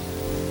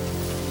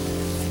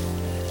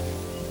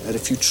 That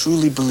if you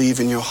truly believe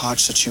in your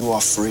hearts that you are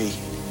free,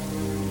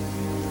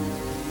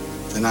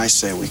 then I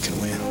say we can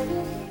win.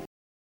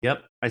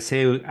 Yep, I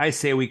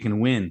say we can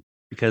win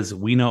because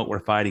we know what we're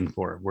fighting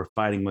for. We're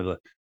fighting with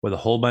with a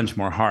whole bunch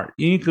more heart.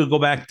 You could go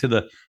back to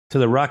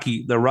the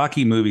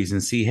Rocky movies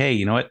and see, hey,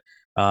 you know what?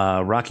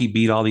 Rocky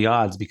beat all the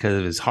odds because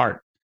of his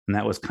heart, and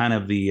that was kind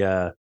of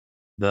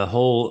the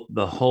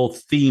whole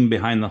theme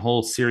behind the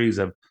whole series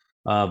of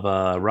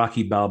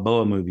Rocky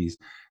Balboa movies,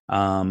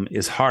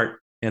 is heart,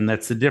 and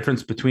that's the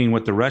difference between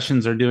what the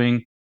Russians are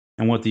doing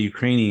and what the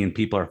Ukrainian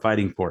people are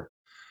fighting for.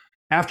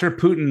 After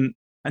Putin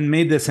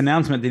made this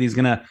announcement that he's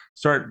going to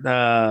start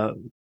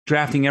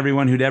drafting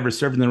everyone who'd ever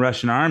served in the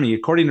Russian army,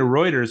 according to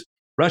Reuters,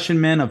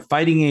 Russian men of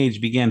fighting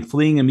age began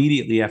fleeing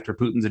immediately after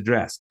Putin's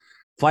address.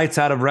 Flights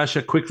out of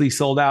Russia quickly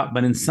sold out,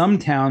 but in some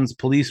towns,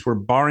 police were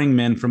barring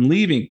men from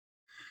leaving.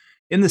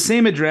 In the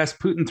same address,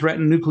 Putin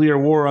threatened nuclear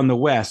war on the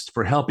West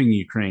for helping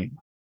Ukraine.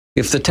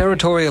 If the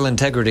territorial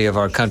integrity of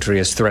our country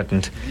is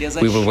threatened,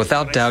 we will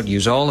without doubt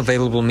use all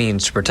available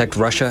means to protect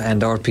Russia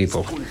and our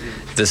people.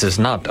 This is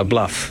not a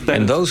bluff,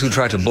 and those who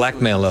try to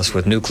blackmail us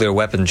with nuclear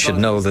weapons should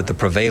know that the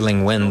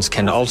prevailing winds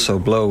can also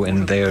blow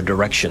in their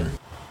direction.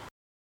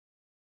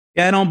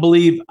 Yeah, I don't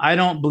believe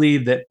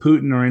that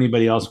Putin or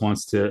anybody else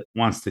wants to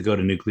go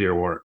to nuclear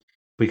war,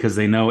 because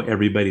they know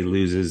everybody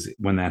loses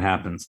when that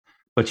happens.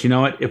 But you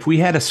know what? If we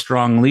had a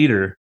strong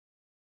leader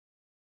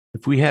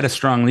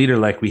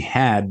like we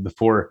had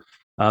before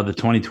the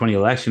 2020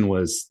 election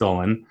was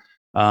stolen,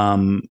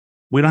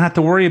 we don't have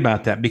to worry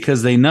about that,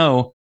 because they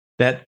know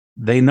that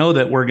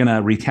we're going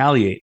to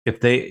retaliate if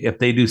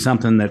they do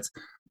something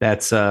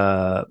that's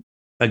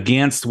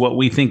against what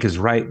we think is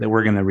right, that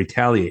we're going to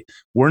retaliate.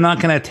 We're not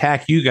going to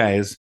attack you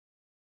guys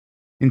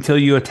until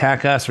you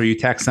attack us or you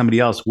attack somebody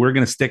else. We're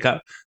going to stick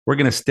up. We're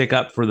going to stick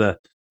up for the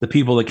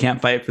people that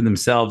can't fight for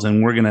themselves,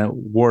 and we're going to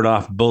ward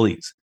off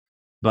bullies.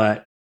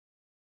 But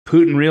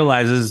Putin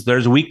realizes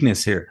there's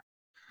weakness here.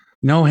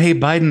 No, hey,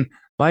 Biden,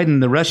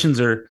 the Russians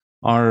are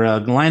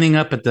lining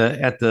up at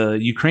the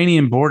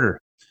Ukrainian border.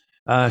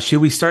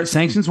 Should we start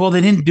sanctions? Well,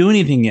 they didn't do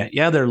anything yet.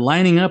 Yeah, they're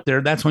lining up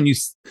there. That's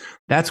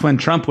when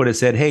Trump would have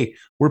said, hey,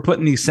 we're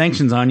putting these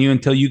sanctions on you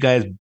until you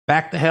guys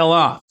back the hell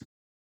off.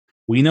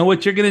 We know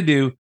what you're going to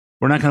do.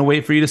 We're not going to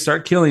wait for you to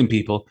start killing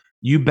people.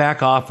 You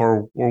back off,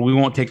 or we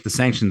won't take the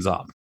sanctions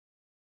off. Of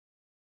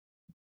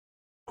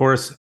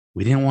course,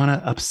 we didn't want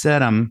to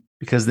upset them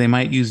because they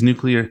might use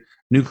nuclear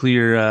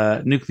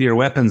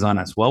weapons on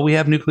us. Well, we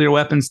have nuclear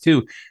weapons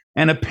too,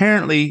 and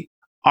apparently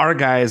our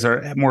guys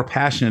are more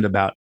passionate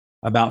about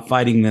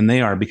fighting than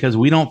they are, because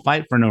we don't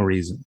fight for no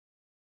reason.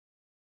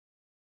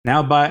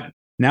 Now to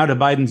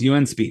Biden's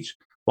UN speech.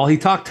 While he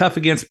talked tough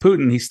against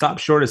Putin, he stopped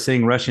short of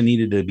saying Russia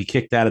needed to be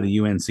kicked out of the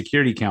UN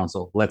Security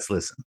Council. Let's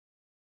listen.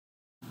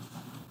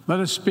 Let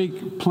us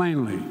speak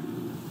plainly.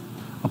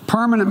 A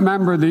permanent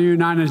member of the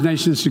United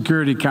Nations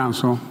Security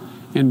Council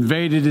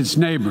invaded its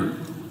neighbor,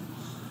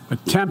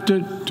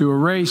 attempted to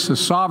erase a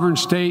sovereign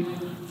state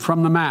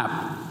from the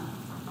map.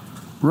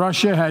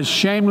 Russia has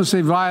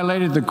shamelessly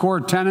violated the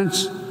core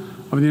tenets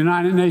of the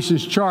United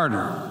Nations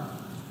Charter.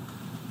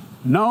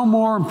 No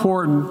more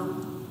important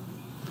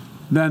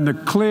than the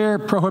clear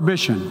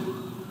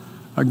prohibition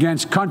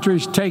against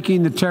countries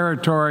taking the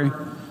territory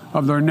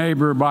of their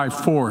neighbor by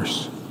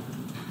force.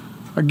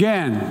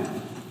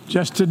 Again,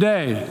 just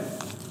today,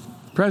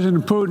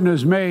 President Putin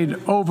has made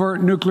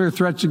overt nuclear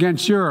threats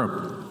against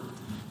Europe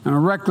and a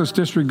reckless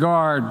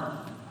disregard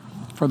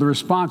for the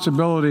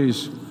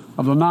responsibilities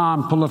of the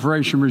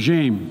non-proliferation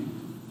regime.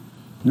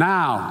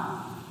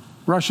 Now,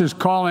 Russia's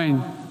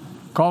calling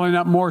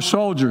up more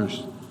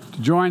soldiers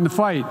to join the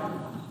fight,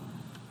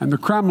 and the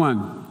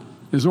Kremlin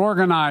is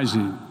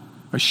organizing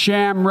a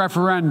sham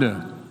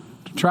referenda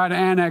to try to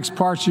annex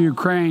parts of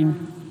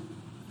Ukraine,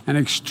 an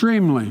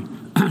extremely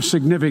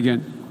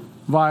significant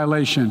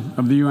violation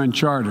of the UN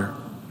Charter.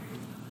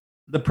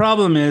 The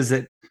problem is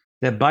that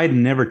Biden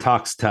never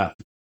talks tough.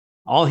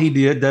 All he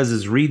does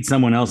is read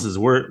someone else's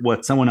word,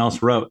 what someone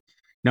else wrote.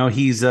 No,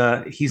 he's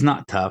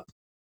not tough.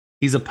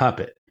 He's a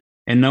puppet,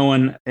 and no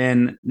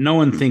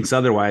one thinks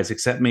otherwise,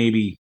 except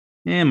maybe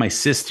my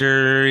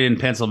sister in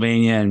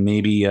Pennsylvania and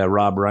maybe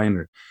Rob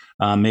Reiner.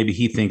 Maybe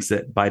he thinks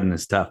that Biden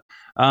is tough.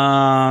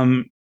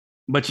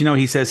 But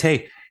he says,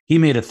 hey, he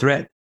made a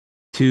threat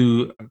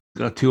to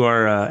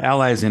our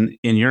allies in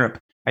Europe.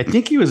 I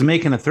think he was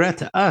making a threat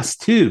to us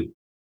too.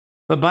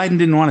 But Biden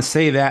didn't want to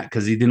say that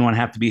because he didn't want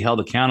to have to be held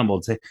accountable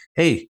and say,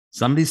 hey,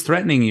 somebody's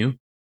threatening you.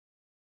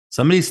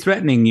 Somebody's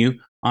threatening you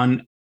for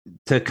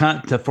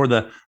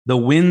the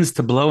winds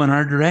to blow in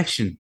our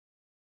direction.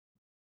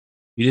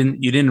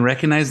 You didn't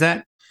recognize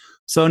that?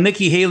 So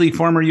Nikki Haley,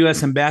 former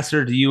U.S.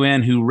 ambassador to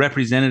UN who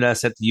represented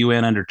us at the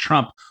UN under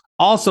Trump,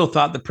 also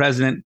thought the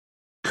president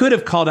could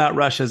have called out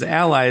Russia's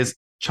allies,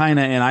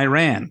 China and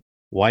Iran.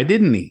 Why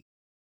didn't he?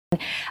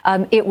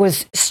 It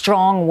was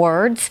strong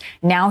words.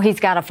 Now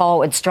he's got to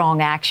follow it with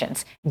strong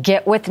actions.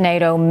 Get with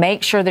NATO.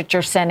 Make sure that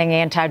you're sending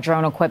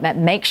anti-drone equipment.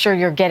 Make sure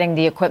you're getting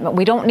the equipment.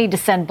 We don't need to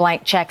send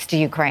blank checks to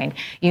Ukraine.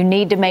 You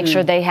need to make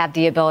sure they have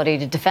the ability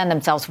to defend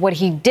themselves. What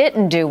he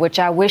didn't do, which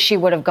I wish he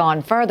would have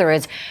gone further,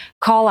 is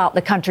call out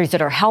the countries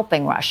that are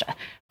helping Russia.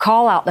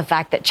 Call out the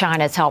fact that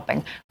China's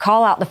helping.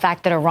 Call out the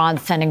fact that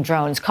Iran's sending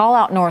drones. Call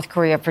out North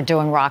Korea for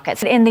doing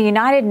rockets. In the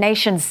United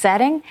Nations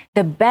setting,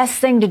 the best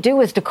thing to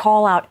do is to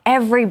call out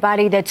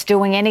everybody that's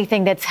doing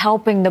anything that's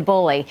helping the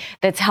bully,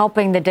 that's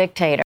helping the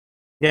dictator.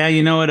 Yeah,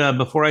 you know what?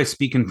 Before I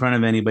speak in front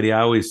of anybody,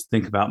 I always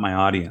think about my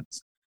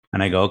audience.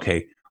 And I go,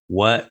 okay,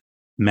 what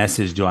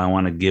message do I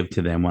want to give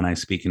to them when I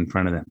speak in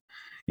front of them?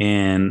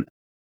 And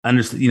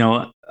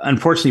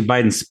unfortunately,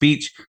 Biden's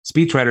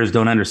speechwriters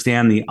don't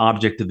understand the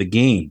object of the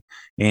game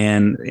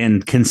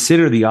and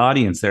consider the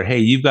audience there. Hey,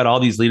 you've got all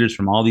these leaders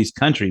from all these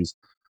countries.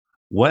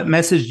 What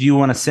message do you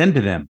want to send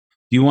to them?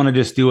 Do you want to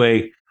just do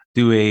a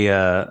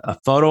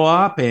photo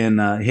op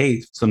and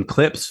hey, some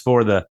clips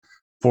for the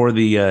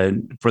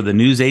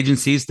news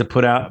agencies to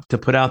put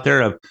out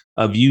there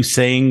of you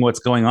saying what's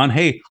going on?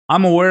 Hey,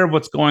 I'm aware of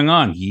what's going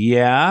on.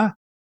 Yeah.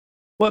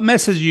 What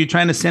message are you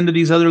trying to send to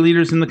these other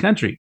leaders in the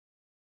country?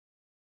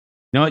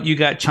 You know what? You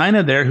got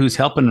China there who's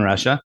helping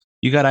Russia.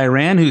 You got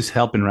Iran who's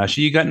helping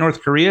Russia. You got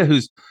North Korea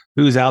who's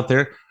out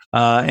there.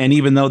 And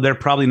even though they're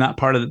probably not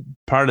part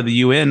of the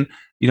UN,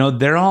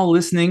 they're all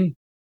listening.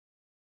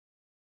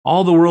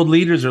 All the world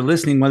leaders are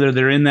listening, whether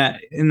they're in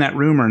that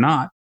room or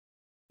not.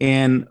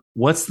 And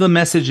what's the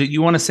message that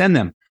you want to send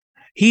them?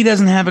 He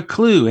doesn't have a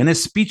clue, and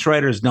his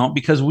speechwriters don't,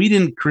 because we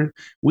didn't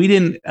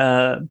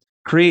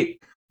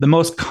create the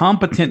most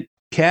competent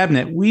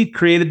cabinet. We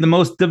created the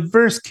most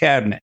diverse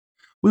cabinet.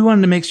 We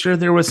wanted to make sure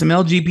there was some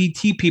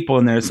LGBT people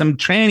in there, some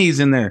trannies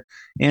in there,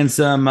 and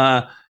some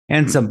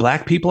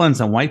black people, and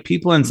some white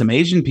people, and some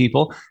Asian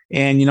people.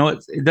 And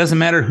it doesn't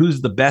matter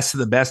who's the best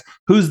of the best,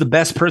 who's the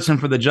best person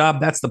for the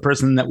job. That's the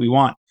person that we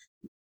want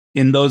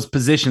in those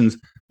positions,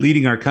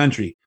 leading our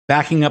country,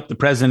 backing up the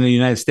president of the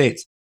United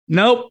States.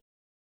 Nope,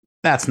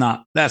 that's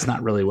not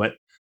really what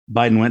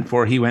Biden went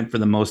for. He went for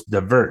the most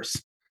diverse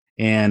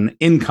and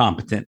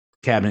incompetent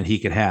cabinet he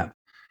could have.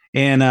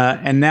 And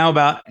how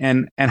about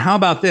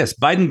this?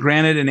 Biden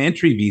granted an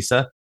entry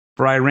visa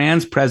for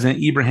Iran's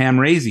President Ibrahim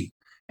Raisi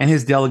and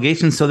his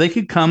delegation so they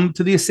could come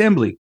to the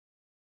assembly.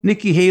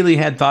 Nikki Haley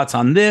had thoughts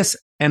on this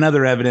and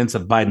other evidence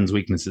of Biden's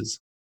weaknesses.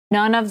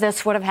 None of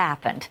this would have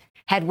happened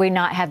had we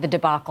not had the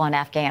debacle in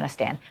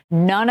Afghanistan.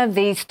 None of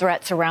these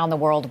threats around the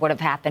world would have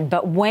happened.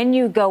 But when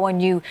you go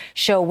and you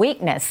show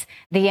weakness,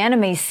 the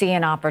enemies see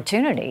an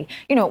opportunity.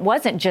 It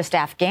wasn't just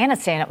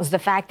Afghanistan. It was the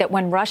fact that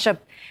when Russia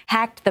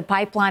hacked the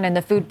pipeline and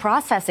the food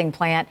processing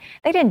plant,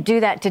 they didn't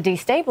do that to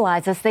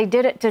destabilize us. They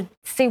did it to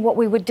see what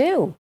we would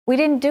do. We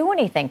didn't do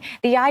anything.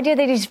 The idea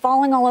that he's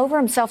falling all over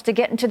himself to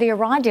get into the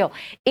Iran deal,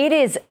 it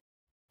is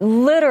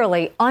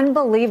literally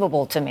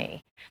unbelievable to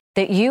me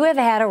that you have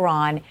had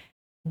Iran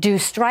do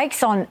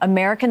strikes on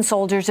American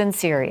soldiers in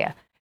Syria.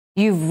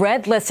 You've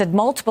red-listed,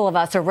 multiple of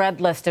us are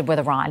red-listed with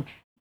Iran.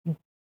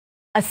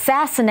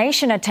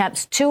 Assassination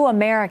attempts to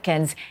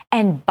Americans,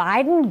 and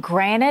Biden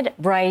granted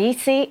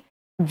Raisi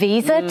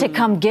visa to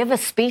come give a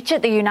speech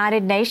at the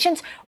United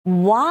Nations?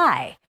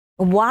 Why?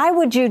 Why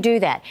would you do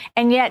that?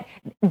 And yet,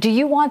 do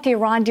you want the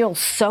Iran deal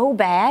so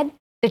bad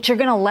that you're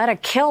going to let a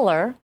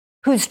killer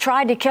who's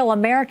tried to kill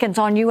Americans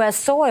on U.S.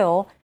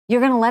 soil, you're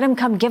going to let him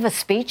come give a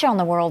speech on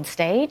the world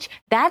stage?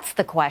 That's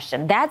the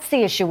question. That's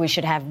the issue we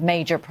should have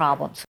major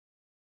problems.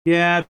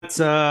 Yeah, it's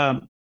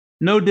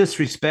no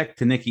disrespect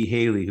to Nikki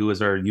Haley, who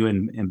was our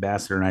UN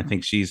ambassador, and I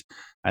think she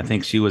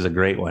was a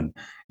great one,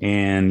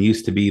 and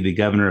used to be the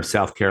governor of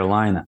South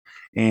Carolina.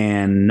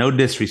 And no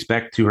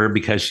disrespect to her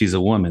because she's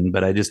a woman,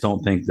 but I just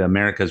don't think that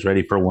America's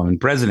ready for a woman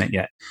president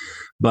yet.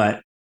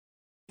 But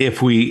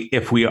if we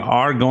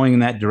are going in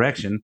that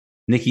direction,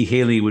 Nikki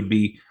Haley would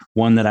be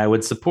one that I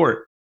would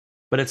support.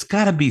 But it's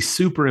got to be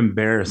super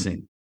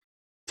embarrassing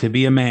to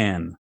be a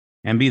man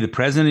and be the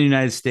president of the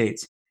United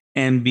States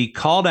and be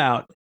called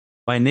out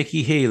by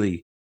Nikki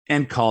Haley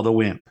and called a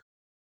wimp,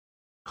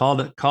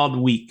 called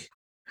weak.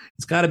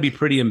 It's got to be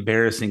pretty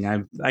embarrassing.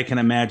 I can't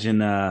imagine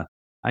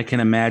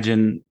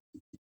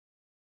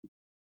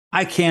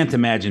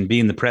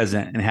being the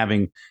president and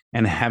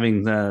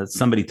having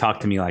somebody talk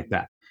to me like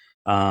that.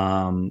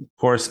 Of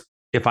course,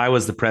 if I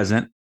was the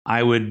president,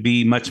 I would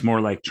be much more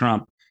like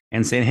Trump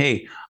and saying,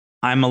 hey,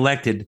 I'm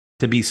elected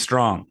to be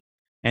strong.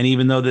 And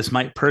even though this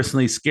might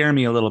personally scare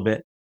me a little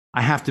bit,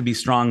 I have to be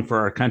strong for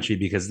our country,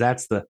 because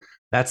that's the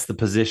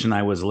position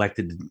I was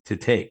elected to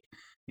take.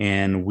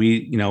 And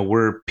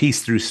we're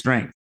peace through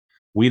strength.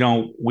 We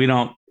don't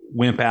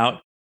wimp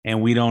out,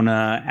 and we don't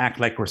act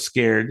like we're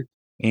scared.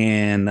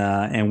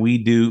 And we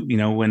do,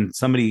 when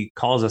somebody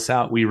calls us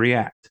out, we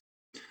react.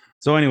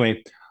 So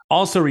anyway,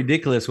 also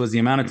ridiculous was the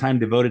amount of time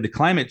devoted to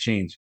climate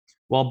change.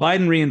 While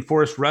Biden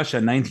reinforced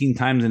Russia 19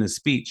 times in his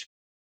speech,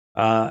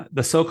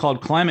 the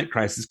so-called climate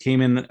crisis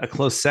came in a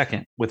close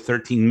second with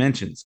 13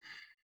 mentions.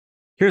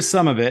 Here's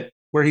some of it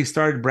where he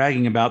started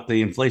bragging about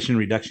the Inflation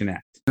Reduction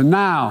Act. And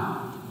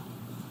now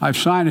I've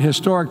signed a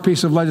historic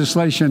piece of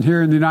legislation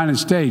here in the United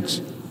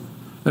States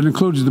that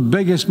includes the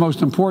biggest,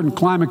 most important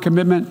climate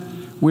commitment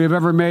we have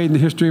ever made in the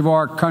history of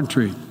our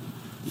country.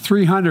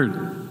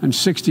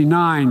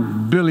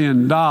 $369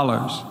 billion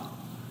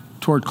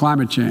toward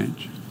climate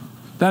change.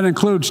 That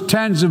includes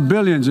tens of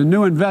billions in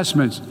new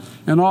investments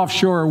in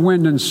offshore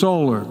wind and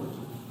solar,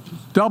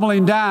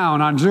 doubling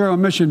down on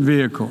zero-emission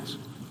vehicles,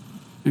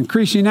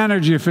 increasing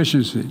energy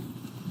efficiency,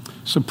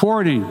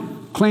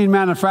 supporting clean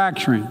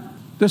manufacturing.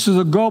 This is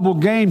a global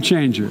game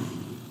changer,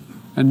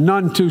 and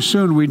none too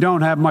soon. We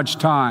don't have much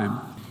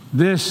time.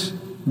 This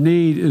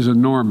need is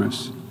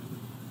enormous.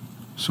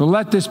 So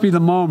let this be the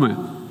moment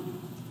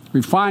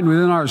we find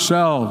within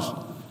ourselves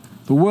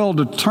the will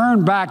to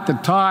turn back the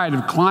tide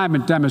of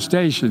climate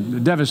devastation,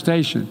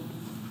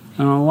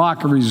 and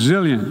unlock a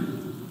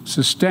resilient,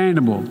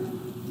 sustainable,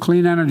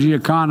 clean energy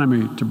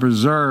economy to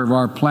preserve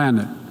our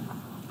planet.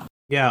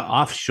 Yeah,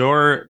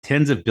 offshore,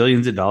 tens of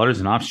billions of dollars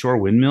in offshore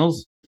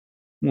windmills.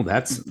 Well,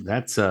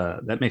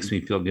 that makes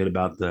me feel good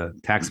about the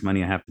tax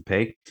money I have to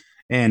pay.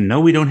 And no,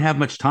 we don't have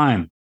much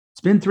time.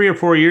 It's been 3 or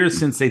 4 years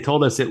since they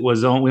told us we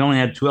only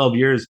had 12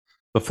 years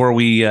before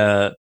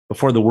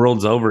the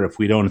world's over if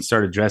we don't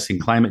start addressing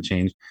climate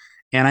change.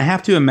 And I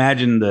have to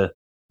imagine the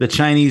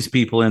Chinese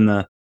people in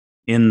the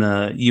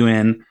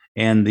UN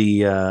and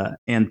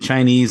and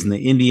Chinese and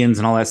the Indians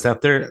and all that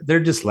stuff. They're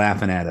just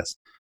laughing at us.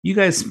 You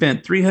guys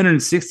spent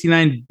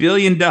 $369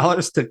 billion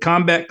to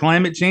combat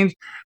climate change.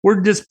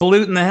 We're just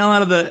polluting the hell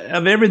out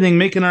of everything,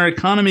 making our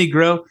economy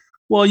grow.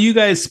 Well, you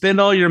guys spend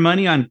all your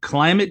money on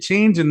climate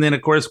change, and then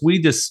of course we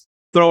just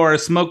throw our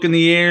smoke in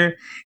the air,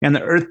 and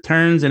the earth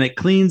turns and it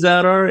cleans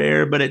out our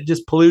air, but it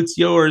just pollutes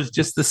yours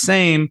just the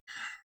same.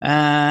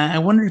 I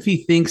wonder if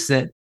he thinks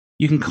that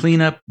you can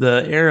clean up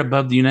the air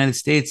above the United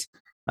States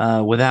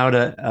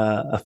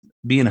without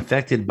being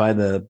affected by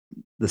the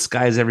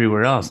skies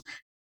everywhere else.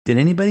 Did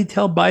anybody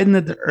tell Biden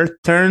that the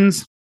earth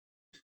turns,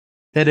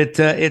 that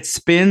it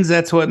spins?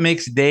 That's what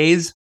makes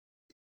days,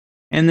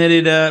 and that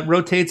it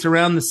rotates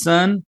around the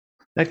sun.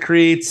 That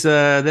creates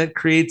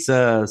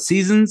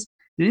seasons.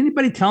 Did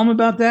anybody tell him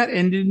about that?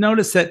 And did you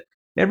notice that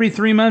every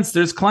 3 months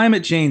there's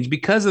climate change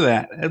because of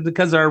that,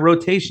 because of our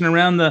rotation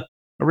around the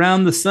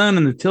sun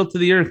and the tilt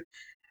of the earth?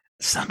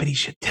 Somebody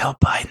should tell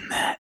Biden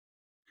that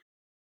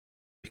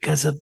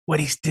because of what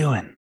he's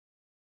doing.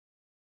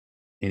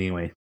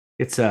 Anyway,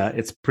 it's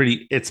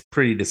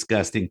pretty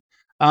disgusting.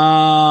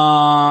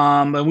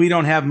 But we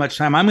don't have much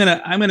time. I'm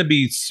gonna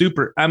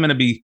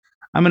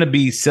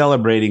be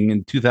celebrating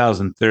in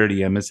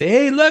 2030. I'm gonna say,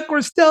 hey, look,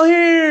 we're still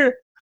here.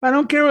 I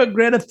don't care what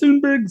Greta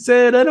Thunberg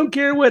said. I don't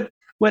care what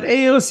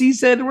AOC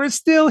said. We're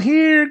still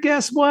here.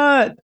 Guess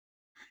what?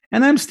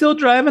 And I'm still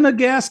driving a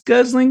gas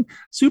guzzling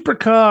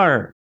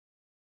supercar.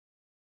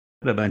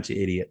 What a bunch of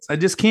idiots. I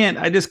just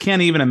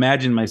can't even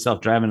imagine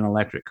myself driving an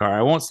electric car.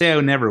 I won't say I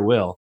never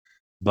will,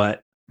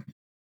 but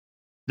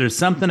there's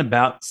something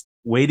about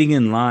waiting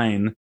in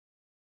line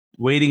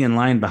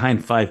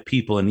behind 5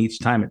 people, and each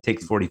time it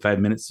takes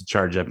 45 minutes to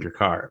charge up your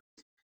car.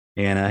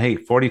 And hey,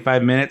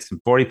 45 minutes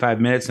and 45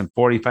 minutes and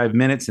 45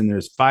 minutes, and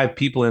there's 5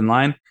 people in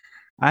line.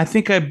 I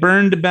think I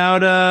burned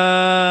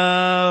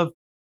about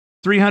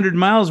 300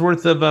 miles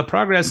worth of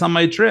progress on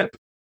my trip,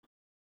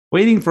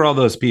 waiting for all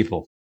those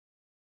people.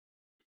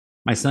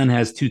 My son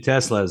has 2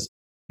 Teslas,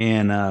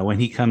 and when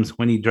he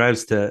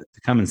drives to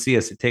come and see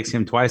us, it takes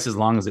him twice as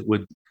long as it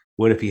would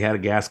if he had a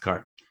gas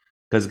car,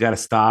 because got to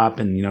stop,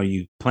 and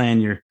you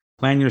plan your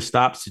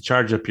stops to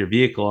charge up your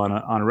vehicle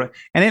on a road.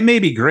 And it may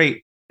be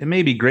great. It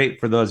may be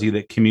great for those of you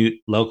that commute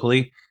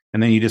locally,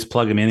 and then you just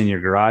plug them in your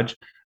garage.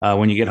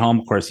 When you get home,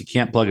 of course, you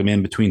can't plug them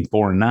in between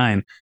 4 and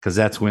 9, because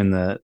that's when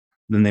then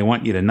they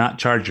want you to not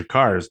charge your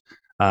cars.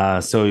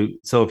 So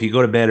if you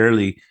go to bed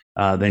early,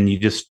 then you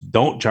just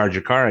don't charge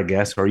your car, I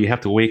guess, or you have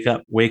to wake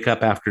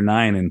up after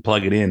 9 and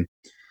plug it in.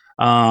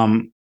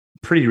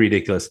 Pretty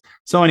ridiculous.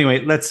 So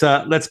anyway, let's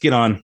get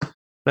on.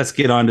 Let's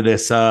get on to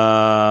this.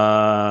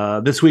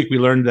 This week, we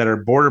learned that our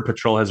Border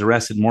Patrol has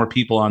arrested more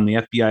people on the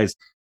FBI's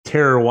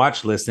terror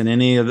watch list than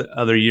any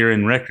other year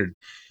in record.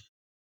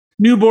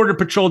 New Border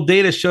Patrol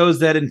data shows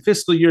that in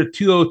fiscal year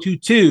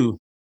 2022,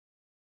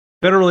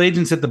 federal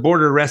agents at the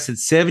border arrested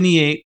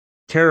 78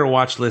 terror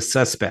watch list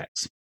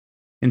suspects.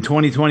 In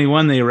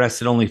 2021, they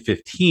arrested only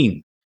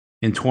 15.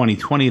 In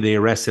 2020, they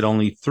arrested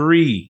only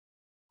 3.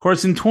 Of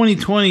course, in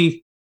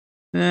 2020,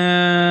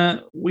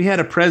 we had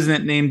a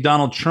president named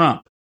Donald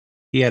Trump.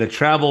 He had a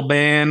travel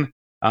ban.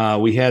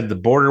 We had the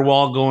border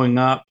wall going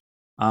up.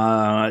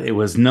 It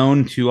was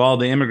known to all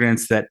the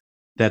immigrants that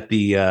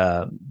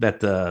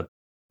the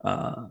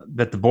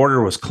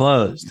border was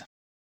closed.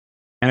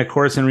 And of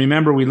course, and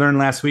remember, we learned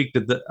last week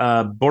that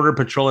the Border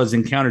Patrol has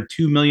encountered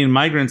 2 million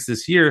migrants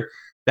this year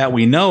that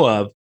we know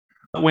of.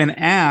 But when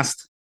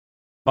asked,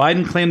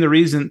 Biden claimed the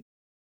reason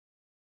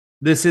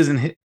this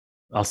isn't.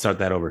 I'll start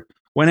that over.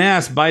 When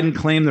asked, Biden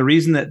claimed the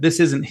reason that this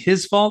isn't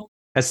his fault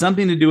has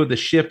something to do with the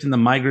shift in the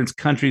migrants'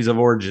 countries of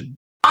origin.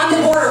 On the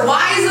border,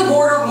 why is the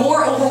border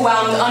more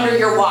overwhelmed under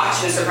your watch,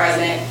 Mr.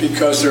 President?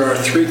 Because there are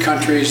 3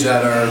 countries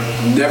that are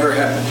never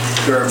have.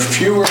 There are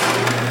fewer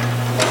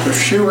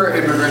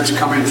immigrants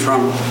coming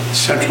from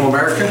Central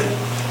America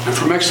and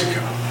from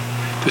Mexico.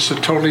 This is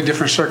a totally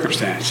different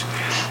circumstance.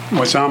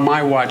 What's on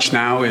my watch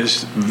now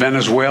is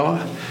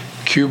Venezuela,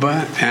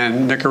 Cuba,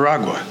 and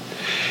Nicaragua.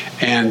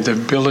 And the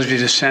ability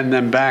to send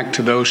them back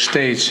to those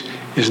states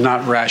is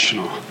not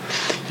rational.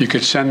 You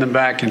could send them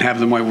back and have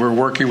them. We're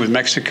working with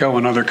Mexico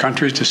and other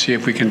countries to see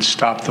if we can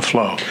stop the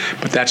flow.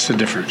 But that's the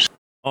difference.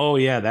 Oh,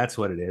 yeah, that's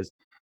what it is.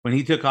 When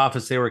he took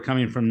office, they were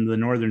coming from the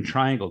Northern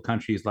Triangle,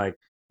 countries like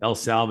El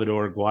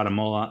Salvador,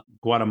 Guatemala,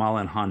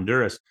 and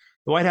Honduras.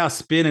 The White House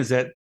spin is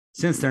that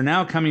since they're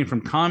now coming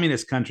from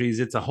communist countries,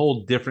 it's a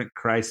whole different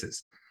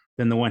crisis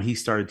than the one he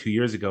started 2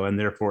 years ago, and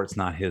therefore it's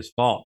not his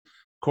fault.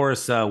 Of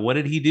course, what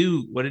did he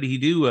do?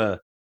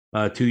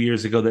 2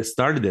 years ago that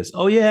started this?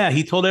 Oh, yeah,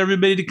 he told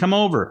everybody to come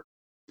over.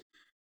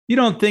 You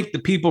don't think the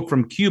people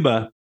from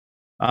Cuba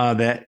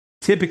that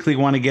typically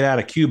want to get out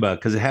of Cuba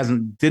because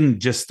didn't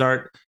just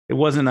start. It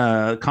wasn't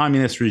a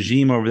communist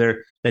regime over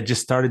there that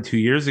just started 2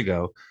 years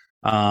ago.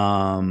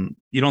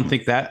 You don't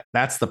think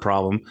that's the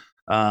problem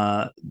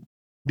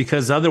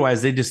because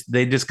otherwise they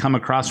just come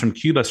across from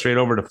Cuba straight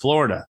over to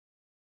Florida.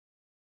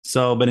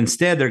 So, but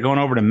instead they're going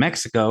over to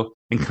Mexico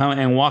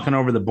and walking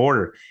over the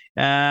border,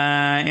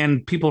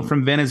 and people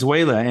from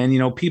Venezuela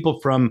and people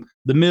from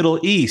the Middle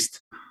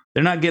East,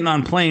 they're not getting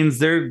on planes.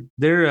 They're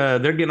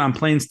getting on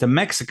planes to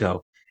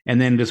Mexico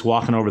and then just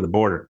walking over the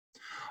border.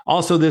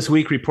 Also, this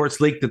week, reports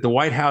leaked that the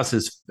White House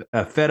is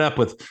fed up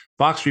with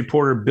Fox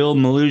reporter Bill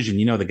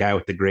Melugin, the guy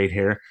with the great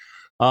hair,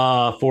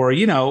 for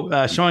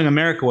showing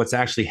America what's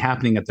actually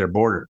happening at their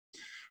border.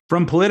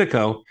 From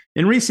Politico,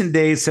 in recent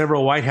days,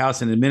 several White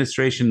House and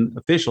administration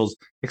officials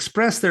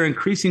expressed their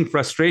increasing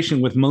frustration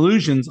with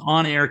Melugin's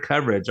on-air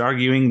coverage,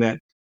 arguing that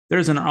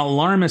there's an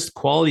alarmist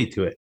quality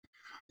to it.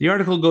 The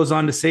article goes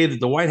on to say that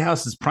the White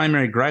House's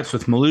primary gripes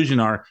with Melugin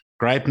are: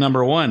 gripe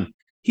number one,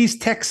 he's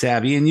tech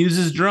savvy and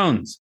uses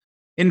drones.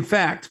 In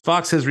fact,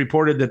 Fox has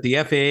reported that the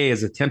FAA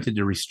has attempted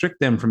to restrict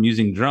them from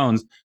using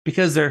drones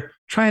because they're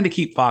trying to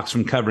keep Fox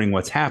from covering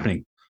what's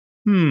happening.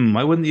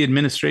 Why wouldn't the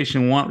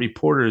administration want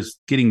reporters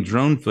getting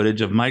drone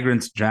footage of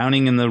migrants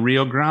drowning in the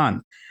Rio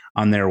Grande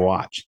on their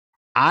watch?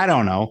 I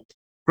don't know.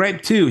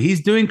 Gripe 2,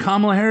 he's doing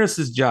Kamala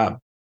Harris's job.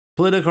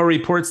 Politico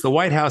reports the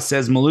White House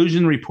says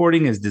Melugin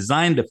reporting is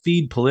designed to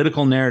feed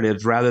political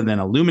narratives rather than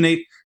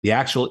illuminate the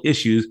actual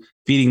issues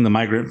feeding the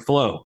migrant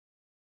flow.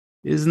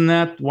 Isn't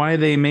that why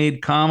they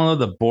made Kamala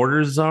the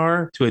border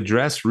czar, to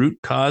address root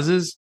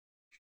causes?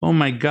 Oh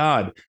my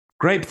God.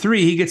 Gripe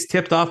 3, he gets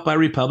tipped off by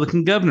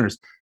Republican governors.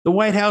 The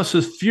White House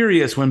was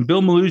furious when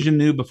Bill Melugin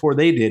knew before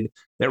they did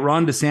that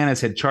Ron DeSantis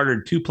had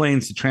chartered 2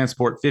 planes to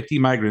transport 50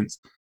 migrants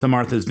to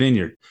Martha's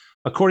Vineyard.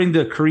 According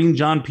to Karine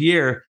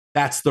Jean-Pierre,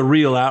 that's the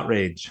real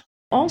outrage.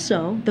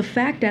 Also, the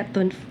fact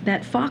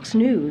that Fox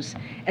News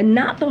and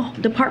not the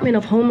Department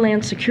of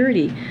Homeland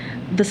Security,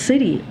 the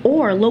city,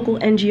 or local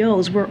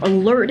NGOs were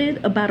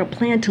alerted about a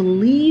plan to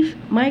leave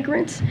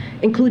migrants,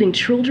 including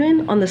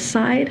children, on the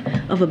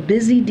side of a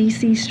busy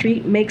D.C.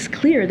 street makes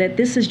clear that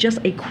this is just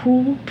a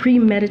cruel,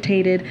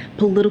 premeditated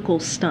political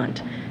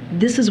stunt.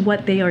 This is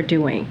what they are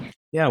doing.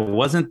 Yeah,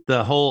 wasn't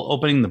the whole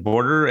opening the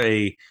border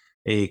a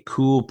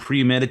cool,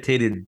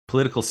 premeditated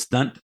political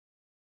stunt?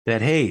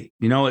 That, hey,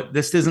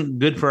 this isn't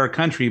good for our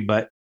country,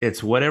 but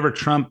it's whatever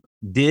Trump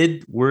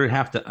did, we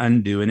have to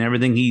undo, and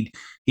everything he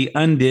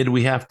undid,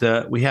 we have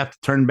to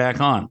turn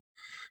back on.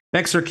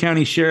 Bexar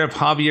County Sheriff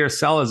Javier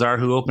Salazar,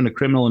 who opened a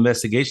criminal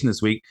investigation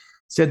this week,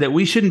 said that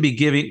we should be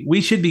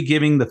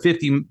giving the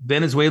 50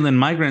 Venezuelan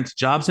migrants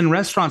jobs in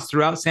restaurants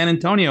throughout San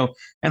Antonio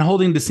and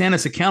holding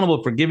DeSantis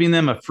accountable for giving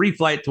them a free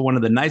flight to one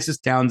of the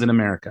nicest towns in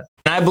America.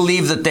 I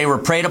believe that they were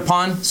preyed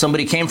upon.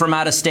 Somebody came from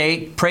out of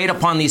state, preyed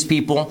upon these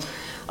people.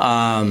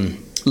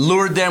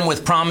 Lured them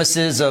with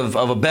promises of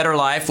a better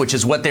life, which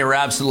is what they were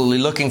absolutely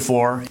looking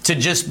for, to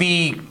just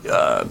be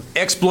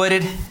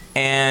exploited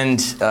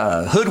and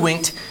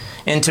hoodwinked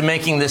into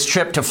making this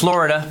trip to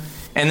Florida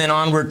and then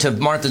onward to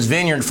Martha's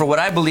Vineyard for what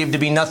I believe to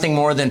be nothing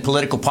more than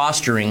political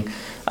posturing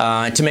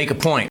to make a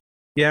point.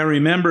 Yeah,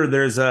 remember,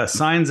 there's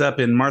signs up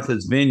in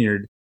Martha's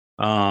Vineyard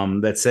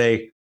that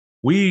say,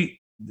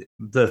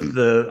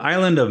 the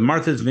island of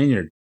Martha's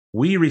Vineyard,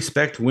 we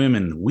respect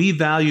women. We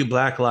value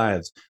Black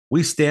lives.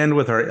 We stand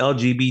with our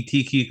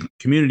LGBTQ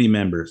community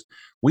members.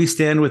 We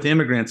stand with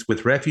immigrants,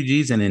 with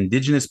refugees and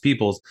indigenous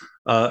peoples,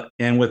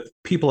 and with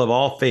people of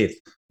all faith.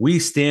 We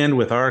stand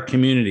with our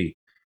community.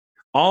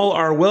 All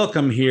are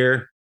welcome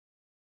here.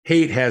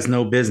 Hate has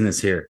no business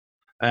here.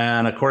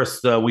 And of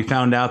course, we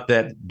found out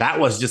that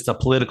was just a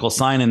political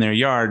sign in their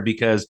yard,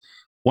 because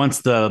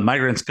once the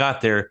migrants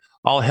got there,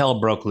 all hell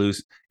broke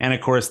loose. And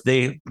of course,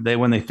 they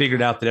when they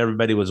figured out that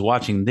everybody was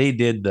watching, they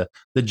did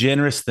the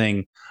generous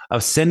thing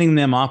of sending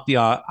them off the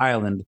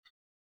island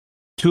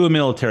to a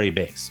military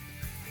base.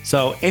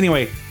 So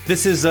anyway,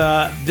 this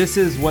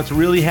is what's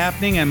really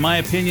happening, and my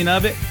opinion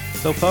of it.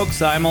 So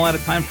folks, I'm all out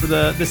of time for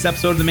this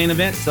episode of The Main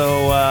Event.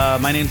 So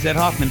my name's Ed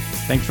Hoffman.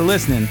 Thanks for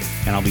listening,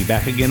 and I'll be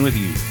back again with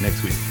you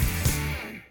next week.